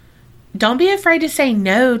attorney. Don't be afraid to say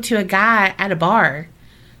no to a guy at a bar.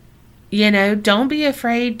 You know, don't be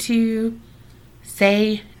afraid to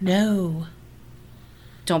say no.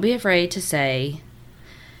 Don't be afraid to say,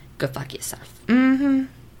 go fuck yourself. Mm-hmm.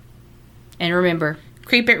 And remember,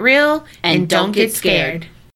 keep it real and don't get scared.